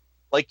 right?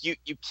 Like you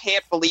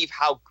can't believe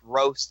how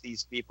gross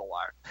these people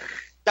are.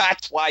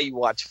 That's why you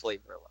watch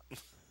Flavor of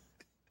Love.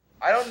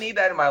 I don't need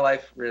that in my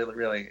life,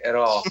 really, at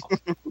all.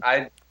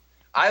 I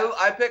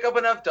pick up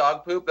enough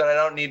dog poop that I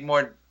don't need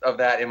more of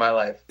that in my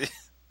life.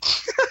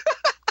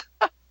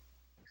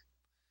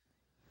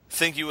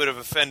 Think you would have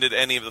offended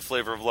any of the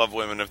Flavor of Love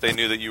women if they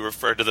knew that you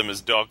referred to them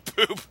as dog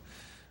poop?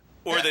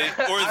 I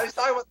was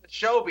talking about the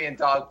show being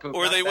dog poop.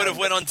 Or they would have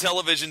went on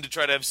television to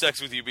try to have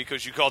sex with you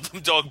because you called them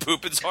dog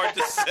poop. It's hard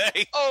to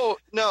say. Oh,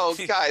 no,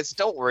 guys,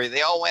 don't worry.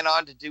 They all went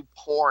on to do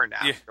porn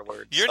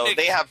afterwards. So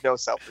they have no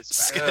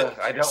self-respect.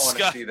 I don't want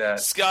to see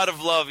that. Scott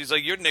of Love, he's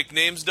like, your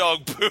nickname's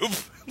dog poop.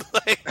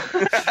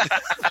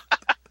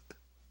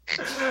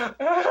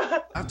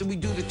 After we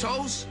do the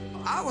toast,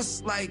 I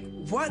was like,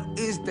 what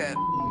is that?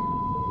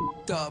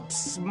 The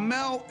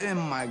smell in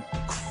my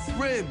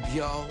crib,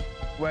 yo.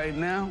 Right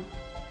now,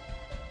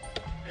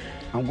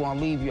 I'm gonna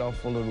leave y'all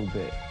for a little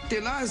bit.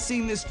 Then I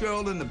seen this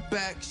girl in the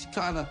back. She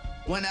kind of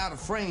went out of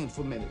frame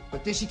for a minute,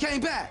 but then she came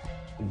back.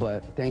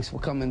 But thanks for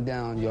coming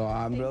down,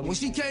 y'all. When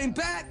she came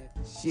back,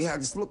 she had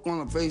this look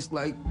on her face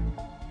like,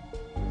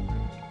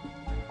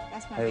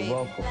 That's my hey,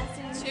 welcome.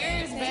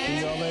 Cheers, man.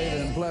 See y'all later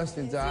and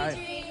blessings, all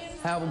right?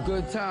 Have a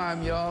good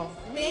time, y'all.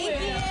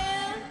 Thank you.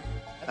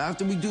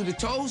 After we do the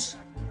toast,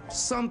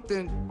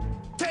 something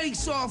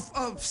takes off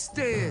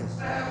upstairs.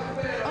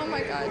 Oh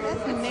my God,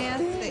 that's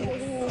nasty.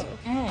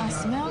 I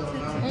smell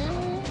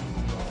it.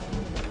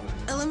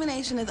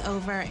 Elimination is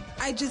over.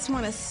 I just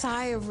want a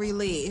sigh of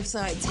relief. So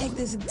I take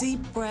this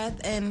deep breath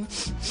and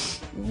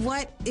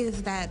what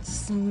is that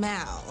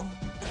smell?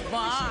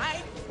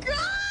 My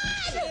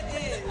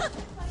God!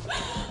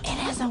 And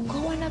as I'm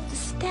going up the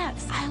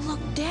steps, I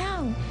looked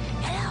down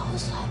and I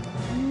was like,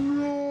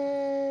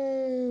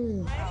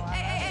 no.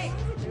 Hey,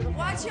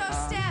 watch your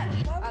step.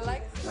 I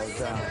like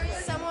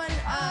someone,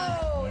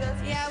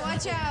 yeah,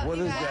 watch out. What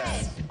is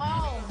that?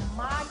 Oh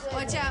my God.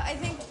 Watch out. I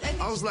think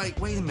I was like,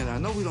 wait a minute, I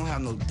know we don't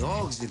have no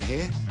dogs in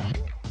here.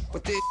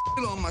 but they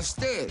on my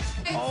stairs.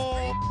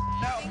 Oh,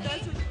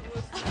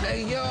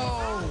 Hey,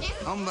 yo.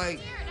 I'm like,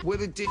 where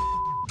did this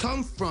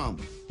come from?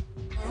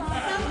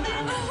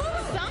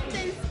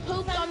 Something's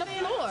pooped on the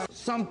floor.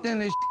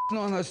 Something is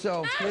on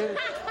herself, kid.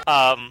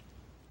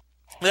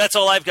 That's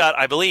all I've got.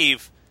 I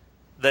believe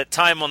that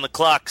time on the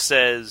clock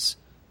says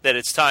that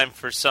it's time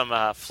for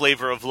some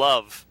flavor of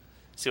love.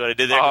 See what I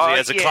did there? Because he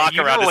has a clock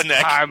around his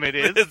neck. Time it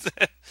is.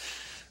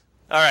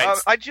 All right.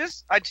 I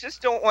just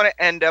don't want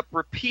to end up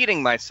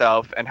repeating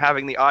myself and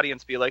having the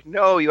audience be like,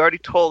 "No, you already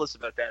told us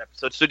about that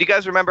episode." So do you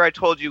guys remember I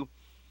told you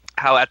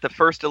how at the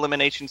first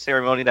elimination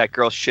ceremony that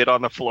girl shit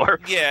on the floor?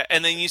 Yeah,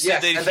 and then you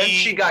said that then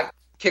she got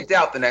kicked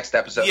out the next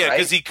episode. Yeah, right?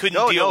 because he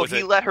couldn't deal with it.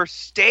 He let her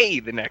stay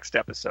the next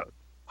episode.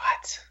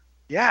 What?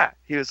 Yeah,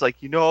 he was like,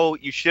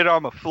 you shit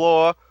on the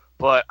floor,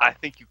 but I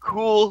think you're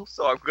cool,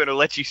 so I'm gonna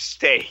let you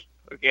stay.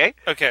 Okay.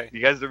 Okay.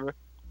 You guys remember?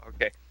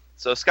 Okay.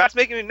 So Scott's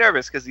making me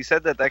nervous because he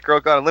said that girl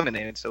got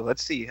eliminated. So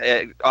let's see,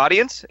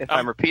 audience. If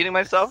I'm repeating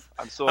myself,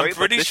 I'm sorry. I'm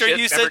pretty but this sure shit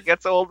you never said.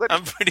 Gets old.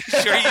 I'm pretty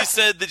sure you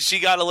said that she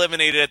got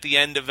eliminated at the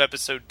end of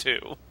episode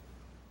 2.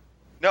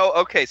 No,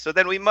 okay. So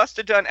then we must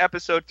have done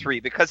episode 3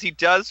 because he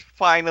does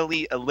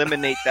finally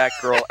eliminate that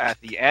girl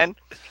at the end.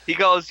 He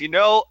goes,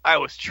 I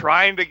was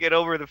trying to get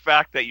over the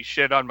fact that you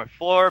shit on my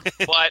floor,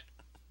 but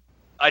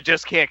I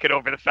just can't get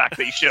over the fact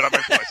that you shit on my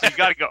floor. So you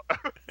gotta go.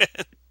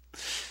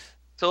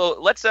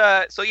 So let's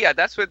so yeah,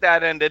 that's where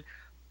that ended.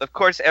 Of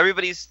course,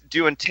 everybody's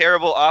doing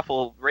terrible,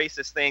 awful,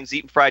 racist things,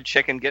 eating fried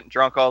chicken, getting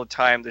drunk all the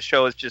time. The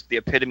show is just the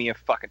epitome of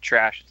fucking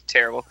trash. It's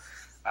terrible.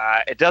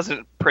 It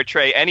doesn't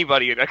portray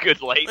anybody in a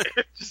good light.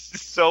 It's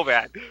just so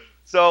bad.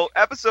 So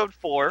episode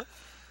 4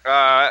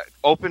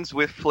 opens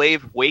with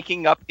Flav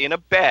waking up in a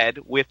bed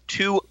with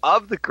 2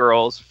 of the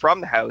girls from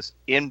the house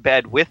in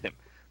bed with him.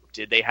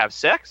 Did they have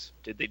sex?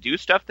 Did they do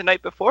stuff the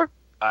night before?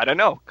 I don't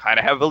know. Kind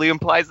of heavily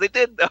implies they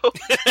did, though.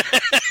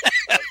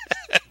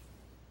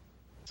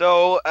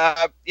 So,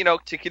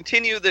 to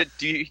continue the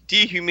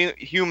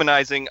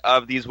dehumanizing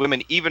of these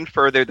women even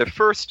further, the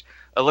first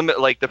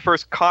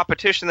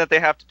competition that they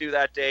have to do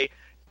that day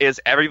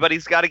is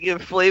everybody's got to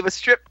give Flav a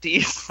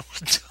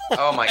striptease.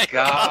 Oh my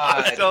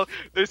god! So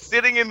they're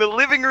sitting in the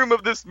living room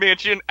of this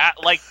mansion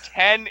at like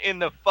 10 in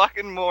the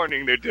fucking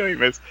morning. They're doing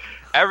this.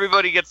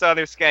 Everybody gets on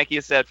their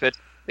skankiest outfits.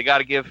 They got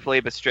to give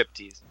Flav a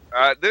striptease.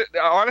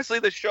 Honestly,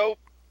 the show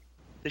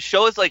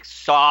is like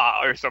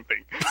Saw or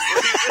something.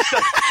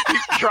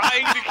 He's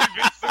trying to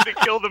convince them to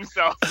kill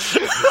themselves.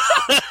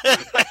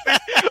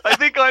 I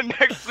think on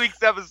next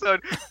week's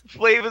episode,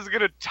 Flav is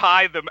gonna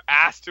tie them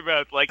ass to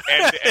mouth, like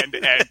end to end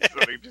to end, so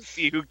they just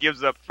see who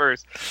gives up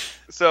first.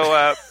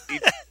 So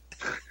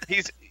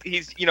he's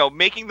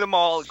making them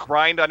all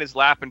grind on his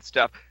lap and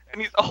stuff. And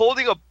he's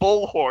holding a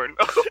bullhorn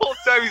the whole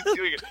time he's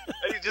doing it.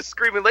 And he's just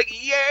screaming like,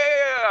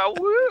 yeah,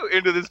 woo,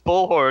 into this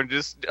bullhorn.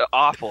 Just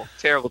awful,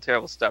 terrible,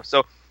 terrible stuff.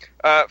 So,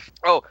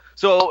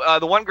 the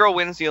one girl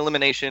wins the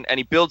elimination, and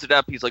he builds it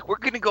up. He's like, we're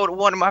going to go to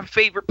one of my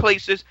favorite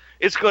places.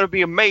 It's going to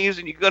be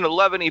amazing. You're going to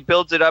love it. And he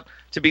builds it up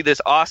to be this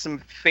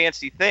awesome,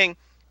 fancy thing.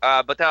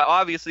 But that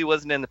obviously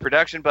wasn't in the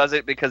production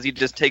budget because he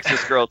just takes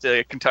this girl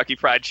to Kentucky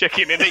Fried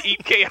Chicken and they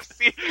eat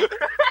KFC.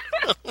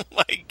 Oh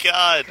my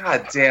god!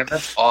 God damn,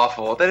 that's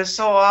awful. That is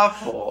so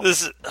awful.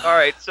 All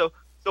right. So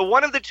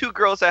one of the 2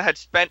 girls that had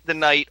spent the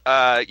night,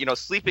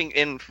 sleeping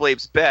in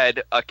Flav's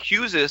bed,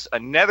 accuses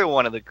another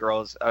one of the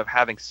girls of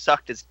having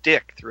sucked his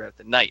dick throughout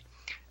the night.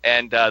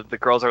 And the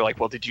girls are like,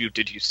 "Well, did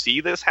you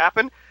see this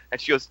happen?" And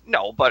she goes,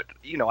 "No, but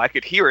I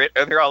could hear it."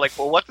 And they're all like,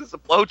 "Well, what does a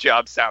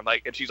blowjob sound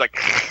like?" And she's like,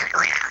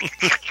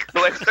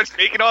 like starts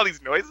making all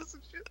these noises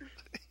and shit.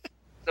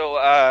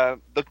 So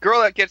the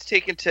girl that gets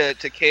taken to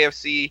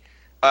KFC,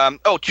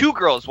 2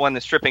 girls won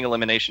the stripping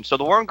elimination. So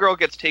the one girl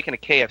gets taken to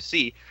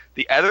KFC.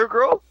 The other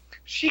girl,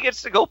 she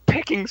gets to go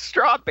picking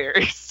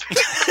strawberries.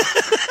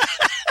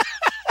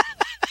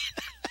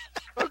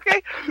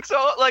 Okay,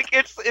 so like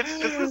it's just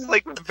this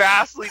like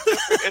vastly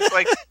different. It's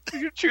like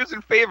you're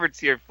choosing favorites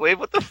here, Flav.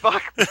 What the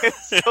fuck?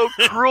 It's so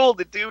cruel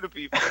to do to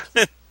people.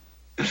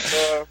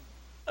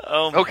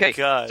 Oh my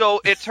god!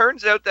 So it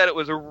turns out that it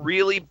was a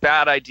really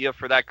bad idea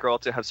for that girl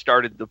to have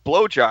started the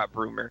blowjob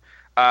rumor,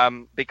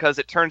 because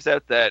it turns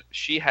out that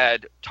she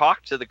had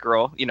talked to the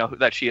girl,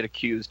 that she had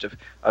accused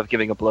of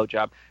giving a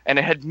blowjob, and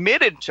it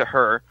admitted to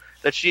her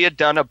that she had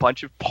done a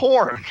bunch of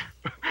porn.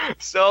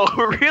 So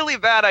really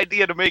bad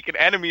idea to make an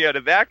enemy out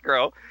of that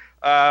girl,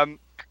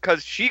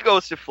 because she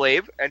goes to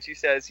Flav and she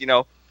says,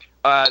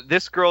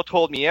 this girl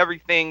told me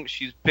everything.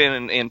 She's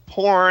been in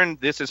porn.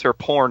 This is her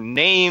porn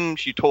name.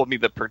 She told me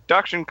the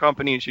production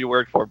company she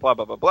worked for, blah,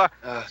 blah, blah, blah.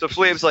 So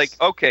Flav's like,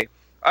 okay,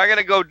 I'm going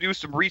to go do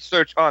some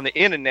research on the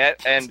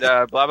internet and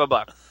blah, blah,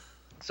 blah.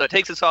 So it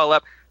takes us all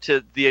up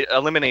to the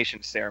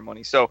elimination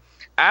ceremony. So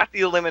at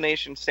the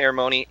elimination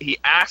ceremony, he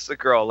asks the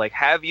girl, like,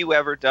 have you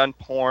ever done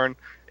porn?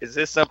 Is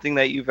this something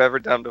that you've ever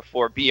done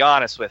before? Be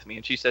honest with me.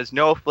 And she says,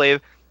 no,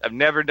 Flav, I've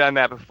never done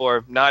that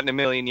before, not in a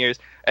million years.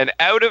 And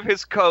out of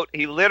his coat,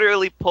 he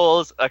literally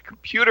pulls a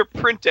computer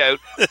printout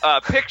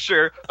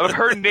picture of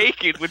her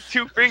naked with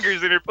 2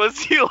 fingers in her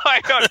pussy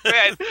lying on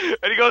bed.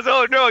 And he goes,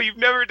 "Oh no, you've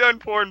never done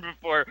porn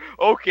before.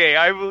 Okay,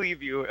 I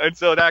believe you." And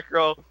so that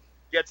girl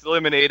gets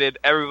eliminated.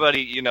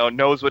 Everybody,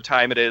 knows what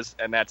time it is,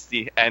 and that's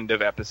the end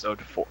of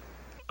episode 4.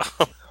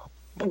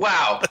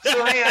 Wow.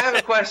 So hey, I have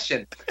a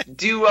question.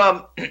 Do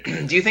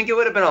you think it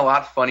would have been a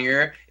lot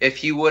funnier if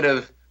he would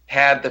have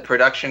had the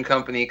production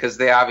company, because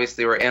they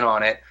obviously were in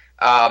on it,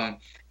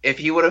 if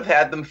he would have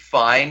had them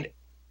find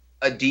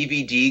a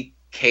DVD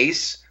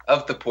case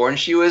of the porn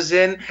she was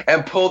in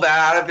and pull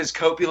that out of his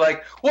coat, be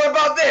like, "What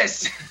about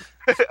this?"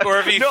 Or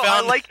if he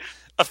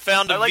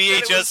found a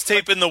VHS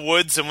tape in the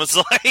woods and was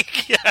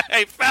like, "Yeah,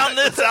 I found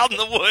this out in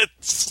the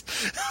woods."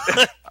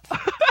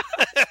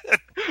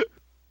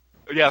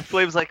 Yeah,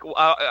 Flave's like,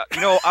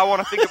 I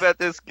want to think about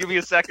this. Give me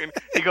a second.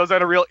 He goes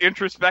on a real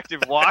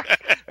introspective walk,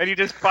 and he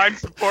just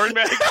finds some porn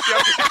mags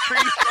shoved in the tree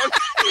trunk.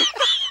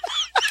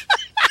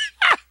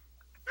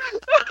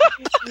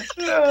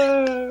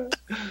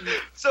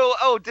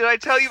 So, did I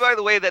tell you, by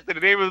the way, that the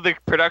name of the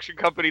production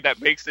company that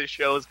makes this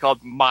show is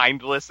called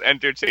Mindless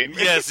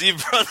Entertainment? Yes, you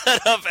brought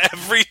that up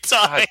every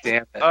time. God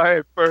damn it. All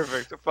right,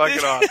 perfect. Fuck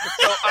it off.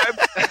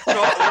 So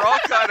we're all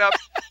caught up.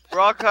 We're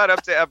all caught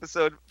up to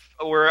episode.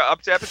 We're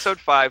up to episode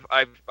 5.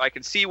 I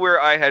can see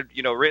where I had,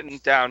 written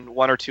down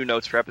 1 or 2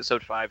 notes for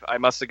episode 5. I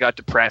must have got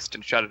depressed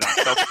and shut it off.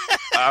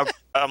 So,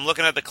 I'm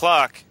looking at the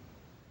clock.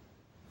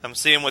 I'm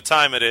seeing what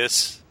time it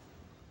is.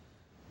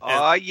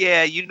 Oh,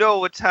 yeah, you know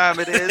what time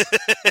it is.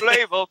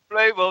 Flavor,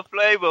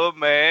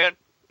 man.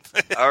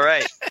 All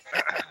right.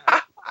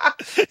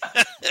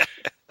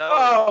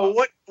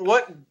 Oh,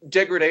 what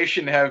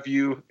degradation have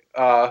you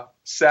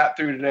sat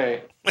through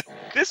today?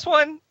 This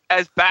one,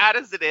 as bad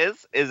as it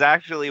is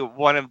actually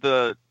one of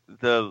the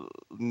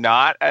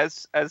not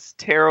as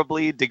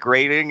terribly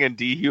degrading and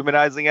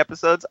dehumanizing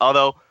episodes,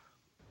 although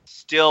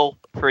still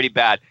pretty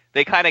bad.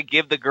 They kind of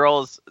give the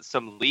girls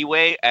some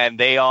leeway, and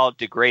they all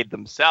degrade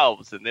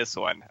themselves in this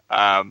one.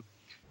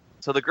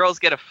 So the girls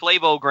get a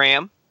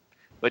flavogram,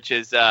 which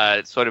is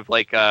sort of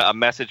like a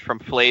message from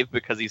Flav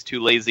because he's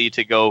too lazy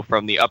to go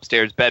from the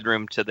upstairs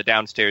bedroom to the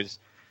downstairs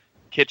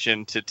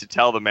kitchen to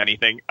tell them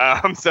anything.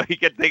 So they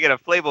get a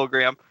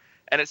flavogram.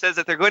 And it says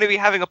that they're going to be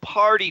having a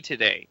party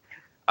today.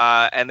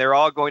 And they're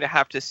all going to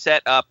have to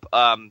set up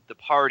the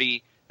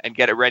party and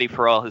get it ready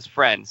for all his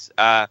friends.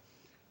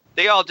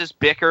 They all just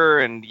bicker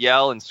and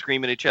yell and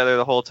scream at each other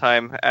the whole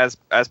time, as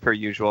per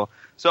usual.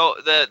 So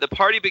the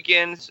party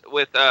begins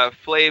with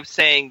Flav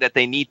saying that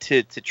they need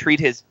to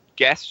treat his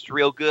guests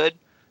real good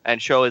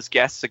and show his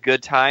guests a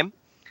good time.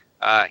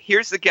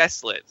 Here's the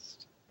guest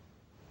list.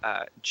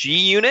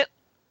 G-Unit,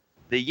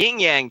 the Yin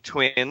Yang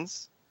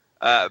Twins,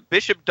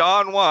 Bishop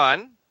Don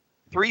Juan,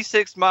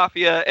 3-6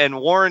 Mafia, and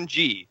Warren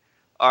G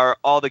are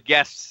all the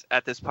guests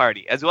at this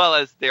party, as well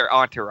as their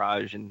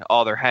entourage and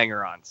all their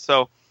hanger-ons.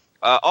 So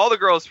all the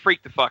girls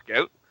freak the fuck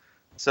out.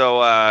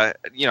 So,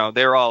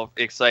 they're all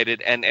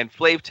excited. And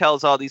Flav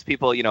tells all these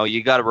people,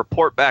 you got to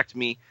report back to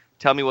me.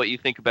 Tell me what you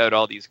think about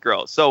all these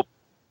girls. So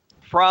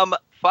from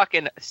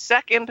fucking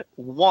second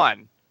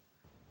 1,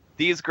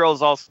 these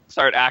girls all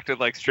start acting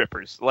like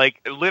strippers. Like,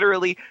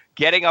 literally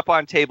getting up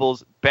on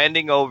tables,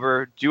 bending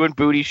over, doing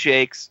booty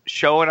shakes,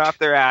 showing off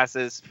their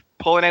asses,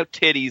 pulling out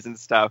titties and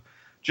stuff.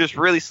 Just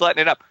really slutting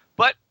it up.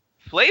 But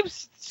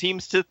Flav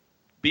seems to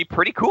be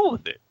pretty cool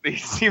with it. He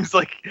seems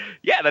like,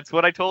 yeah, that's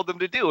what I told them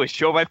to do, is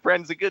show my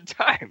friends a good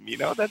time.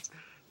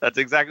 That's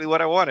exactly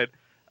what I wanted.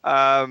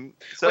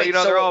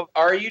 They're all...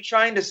 Are you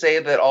trying to say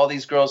that all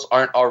these girls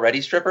aren't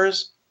already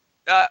strippers?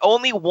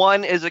 Only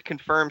one is a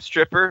confirmed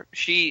stripper.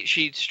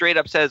 She straight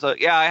up says,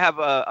 "Yeah, I have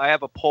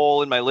a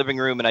pole in my living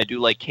room, and I do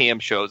like cam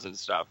shows and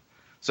stuff."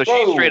 So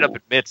she straight up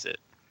admits it.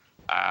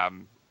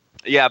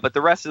 Yeah, but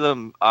the rest of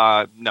them,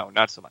 no,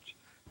 not so much.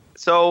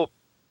 So,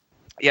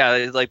 yeah,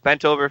 it's like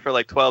bent over for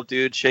like 12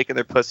 dudes, shaking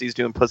their pussies,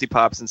 doing pussy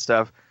pops and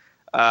stuff.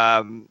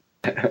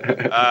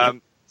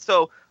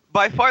 So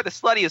by far the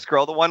sluttiest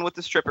girl, the one with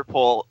the stripper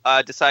pole,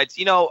 decides,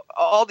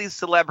 all these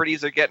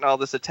celebrities are getting all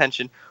this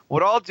attention.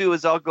 What I'll do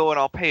is I'll go and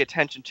I'll pay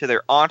attention to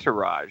their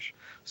entourage.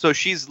 So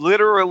she's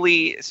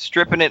literally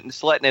stripping it and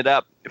slutting it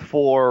up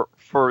for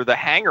the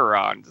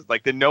hanger-ons,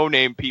 like the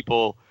no-name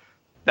people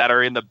that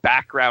are in the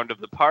background of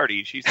the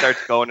party. She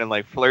starts going and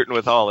like flirting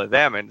with all of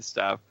them and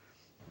stuff.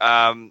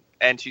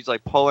 And she's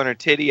like pulling her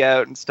titty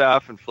out and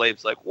stuff. And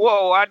Flav's like,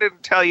 "Whoa, I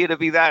didn't tell you to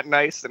be that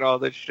nice," and all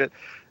this shit.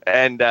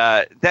 And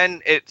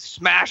then it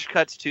smash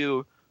cuts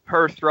to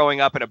her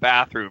throwing up in a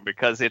bathroom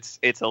because it's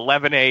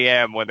 11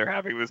 a.m. when they're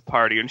having this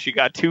party, and she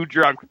got too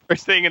drunk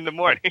first thing in the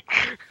morning.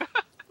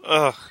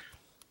 Ugh.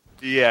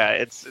 Yeah,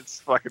 it's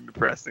fucking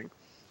depressing.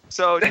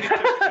 So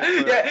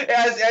yeah,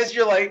 as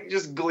you're like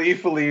just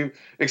gleefully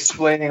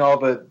explaining all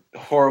the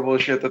horrible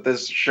shit that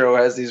this show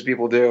has these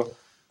people do.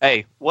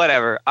 Hey,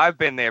 whatever. I've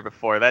been there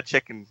before. That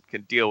chick can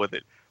deal with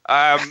it.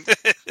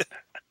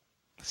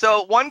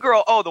 So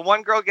the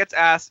one girl gets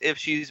asked if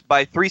she's,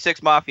 by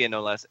 3-6 Mafia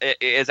no less,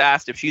 is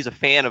asked if she's a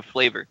fan of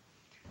Flavor.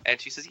 And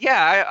she says,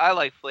 yeah, I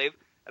like Flav.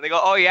 And they go,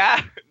 oh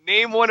yeah?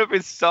 Name one of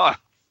his songs.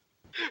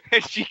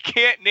 And she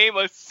can't name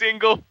a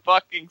single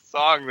fucking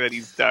song that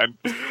he's done.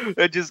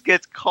 It just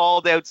gets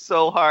called out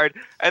so hard.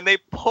 And they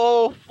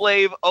pull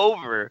Flav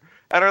over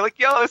and are like,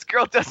 yo, this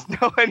girl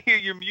doesn't know any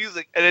of your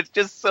music. And it's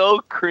just so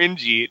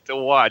cringy to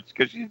watch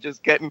because she's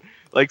just getting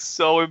like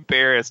so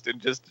embarrassed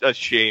and just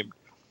ashamed.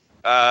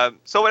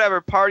 So whatever,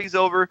 party's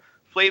over.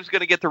 Flav's going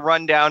to get the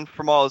rundown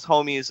from all his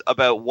homies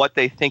about what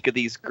they think of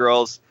these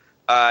girls.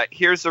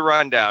 Here's the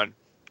rundown.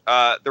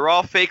 They're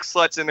all fake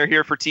sluts and they're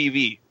here for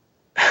TV.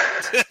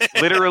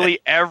 Literally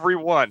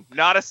everyone.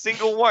 Not a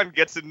single one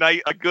gets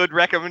a good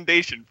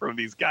recommendation from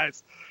these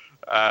guys.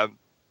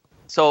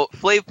 So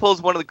Flav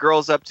pulls one of the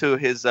girls up to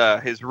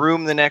his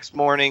room the next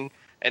morning,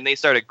 and they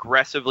start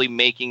aggressively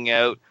making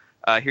out.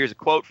 Here's a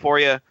quote for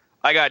you.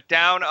 I got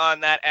down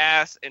on that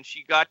ass, and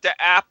she got the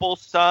apple,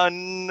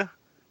 son.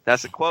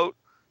 That's a quote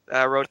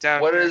that I wrote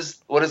down. What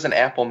does an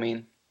apple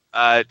mean?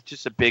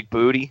 Just a big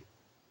booty.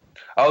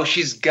 Oh,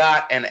 she's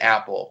got an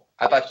apple.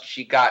 I thought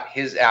she got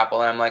his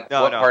apple, and I'm like,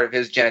 what part of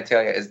his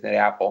genitalia is the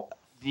apple?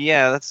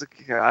 Yeah,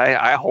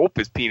 I hope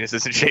his penis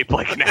isn't shaped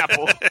like an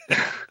apple.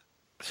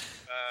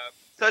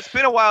 So it's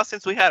been a while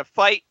since we had a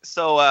fight,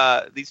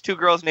 so these two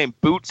girls named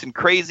Boots and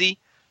Crazy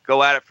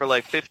go at it for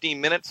like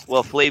 15 minutes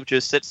while Flav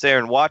just sits there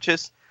and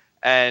watches.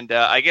 And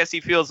I guess he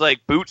feels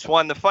like Boots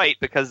won the fight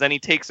because then he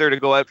takes her to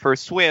go out for a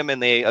swim,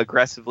 and they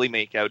aggressively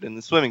make out in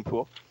the swimming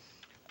pool.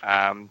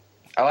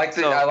 I like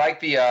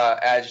the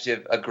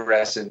adjective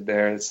aggressive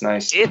there. It's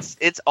nice.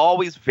 It's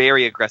always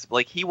very aggressive.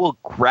 Like, he will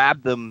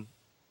grab them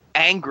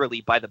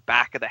angrily by the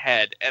back of the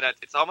head, and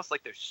it's almost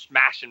like they're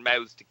smashing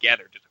mouths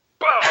together. Just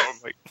boom!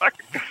 Like,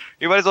 fucking,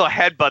 you might as well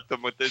headbutt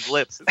them with his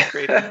lips. It's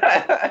crazy.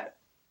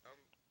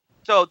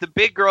 So the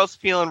big girl's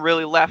feeling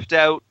really left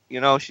out. You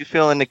know, she's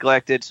feeling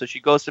neglected. So she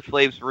goes to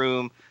Flav's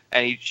room,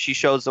 and she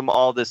shows them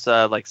all this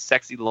like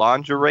sexy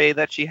lingerie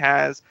that she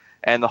has.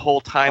 And the whole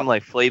time,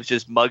 like, Flav's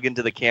just mugging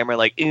to the camera,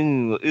 like,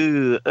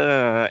 ooh.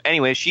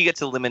 Anyway, she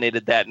gets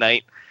eliminated that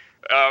night.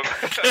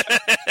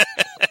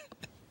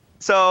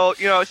 So,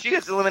 you know, she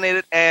gets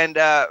eliminated, and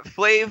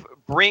Flav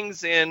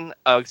brings in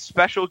a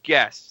special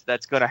guest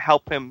that's going to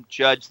help him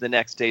judge the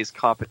next day's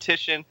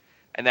competition.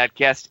 And that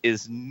guest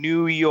is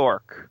New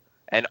York.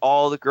 And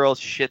all the girls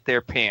shit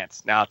their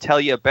pants. Now, I'll tell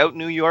you about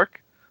New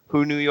York,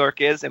 who New York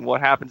is, and what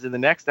happens in the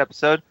next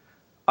episode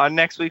on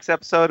next week's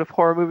episode of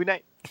Horror Movie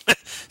Night.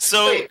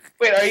 So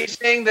wait, are you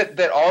saying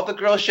that all the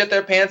girls shit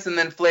their pants and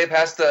then Flav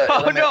has to?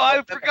 Oh no,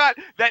 I forgot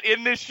that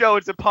in this show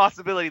it's a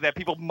possibility that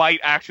people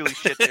might actually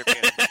shit their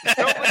pants.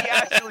 Nobody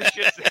actually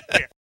shits their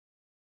pants.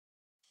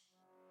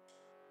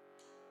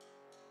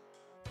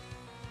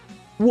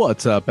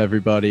 What's up,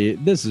 everybody?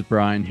 This is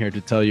Brian here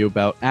to tell you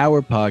about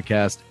our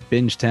podcast,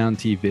 Bingetown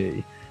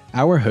TV.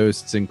 Our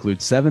hosts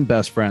include 7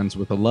 best friends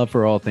with a love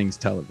for all things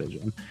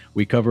television.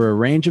 We cover a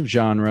range of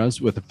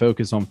genres with a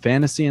focus on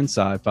fantasy and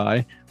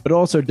sci-fi, but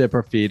also dip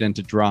our feet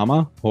into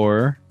drama,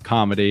 horror,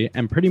 comedy,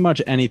 and pretty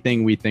much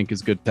anything we think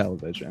is good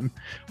television.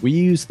 We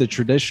use the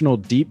traditional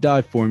deep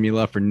dive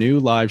formula for new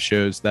live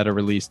shows that are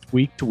released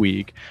week to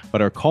week,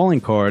 but our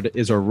calling card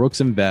is our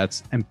Rooks and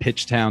Vets and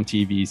Pitchtown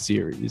TV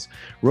series.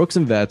 Rooks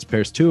and Vets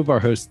pairs 2 of our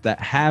hosts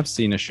that have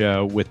seen a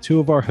show with 2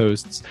 of our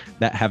hosts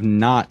that have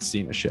not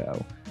seen a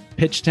show.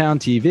 Pitchtown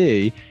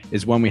TV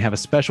is when we have a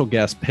special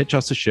guest pitch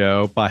us a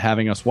show by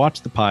having us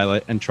watch the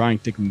pilot and trying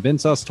to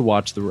convince us to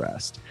watch the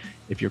rest.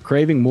 If you're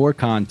craving more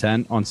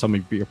content on some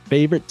of your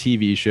favorite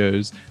TV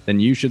shows,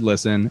 then you should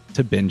listen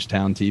to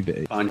Bingetown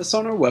TV. Find us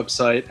on our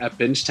website at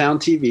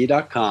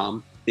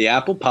bingetowntv.com, the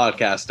Apple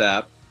Podcast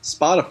app,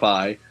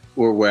 Spotify,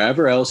 or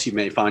wherever else you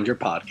may find your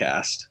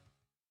podcast.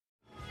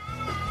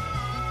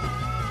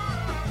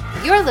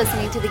 You're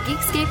listening to the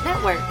Geekscape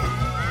Network.